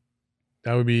event.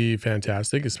 That would be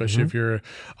fantastic, especially if you're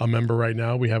a member right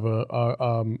now. We have a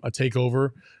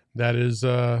takeover that is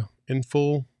in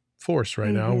full force right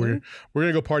now. We're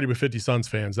gonna go party with 50 Suns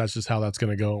fans. That's just how that's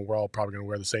gonna go, and we're all probably gonna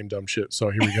wear the same dumb shit.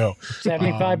 So here we go.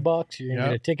 $75. You're gonna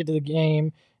get a ticket to the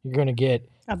game. You're gonna get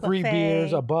A free buffet.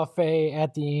 beers, a buffet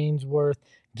at the Ainsworth,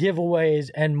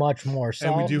 giveaways, and much more.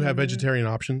 And we do have vegetarian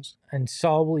options. And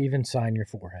Saul will even sign your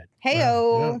forehead.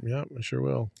 Heyo. Yeah, I sure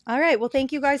will. All right. Well,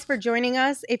 thank you guys for joining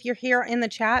us. If you're here in the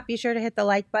chat, be sure to hit the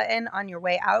like button on your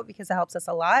way out because it helps us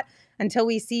a lot. Until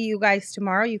we see you guys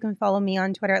tomorrow, you can follow me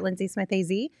on Twitter at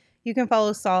LindsaySmithAZ. You can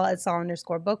follow Saul at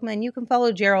Saul_Bookman. You can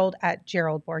follow Gerald at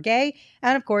Gerald Bourget.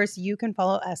 And of course, you can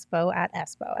follow Espo at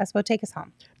Espo. Espo, take us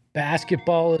home.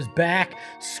 Basketball is back.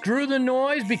 Screw the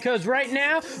noise, because right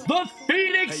now, the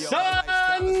Phoenix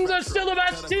Suns Suns are still the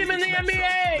best team in the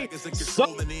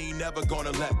NBA. Never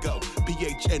gonna let go.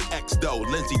 PHNX though,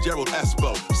 Lindsey, Gerald,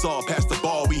 Espo. Saw past the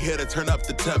ball, we here to turn up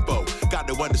the tempo. Got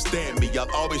to understand me, I'll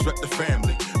always rep the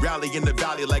family. Rally in the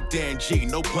valley like Dan G,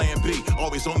 no plan B.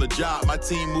 Always on the job, my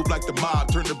team move like the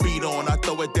mob. Turn the beat on, I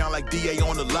throw it down like DA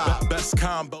on the live. Best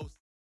combos.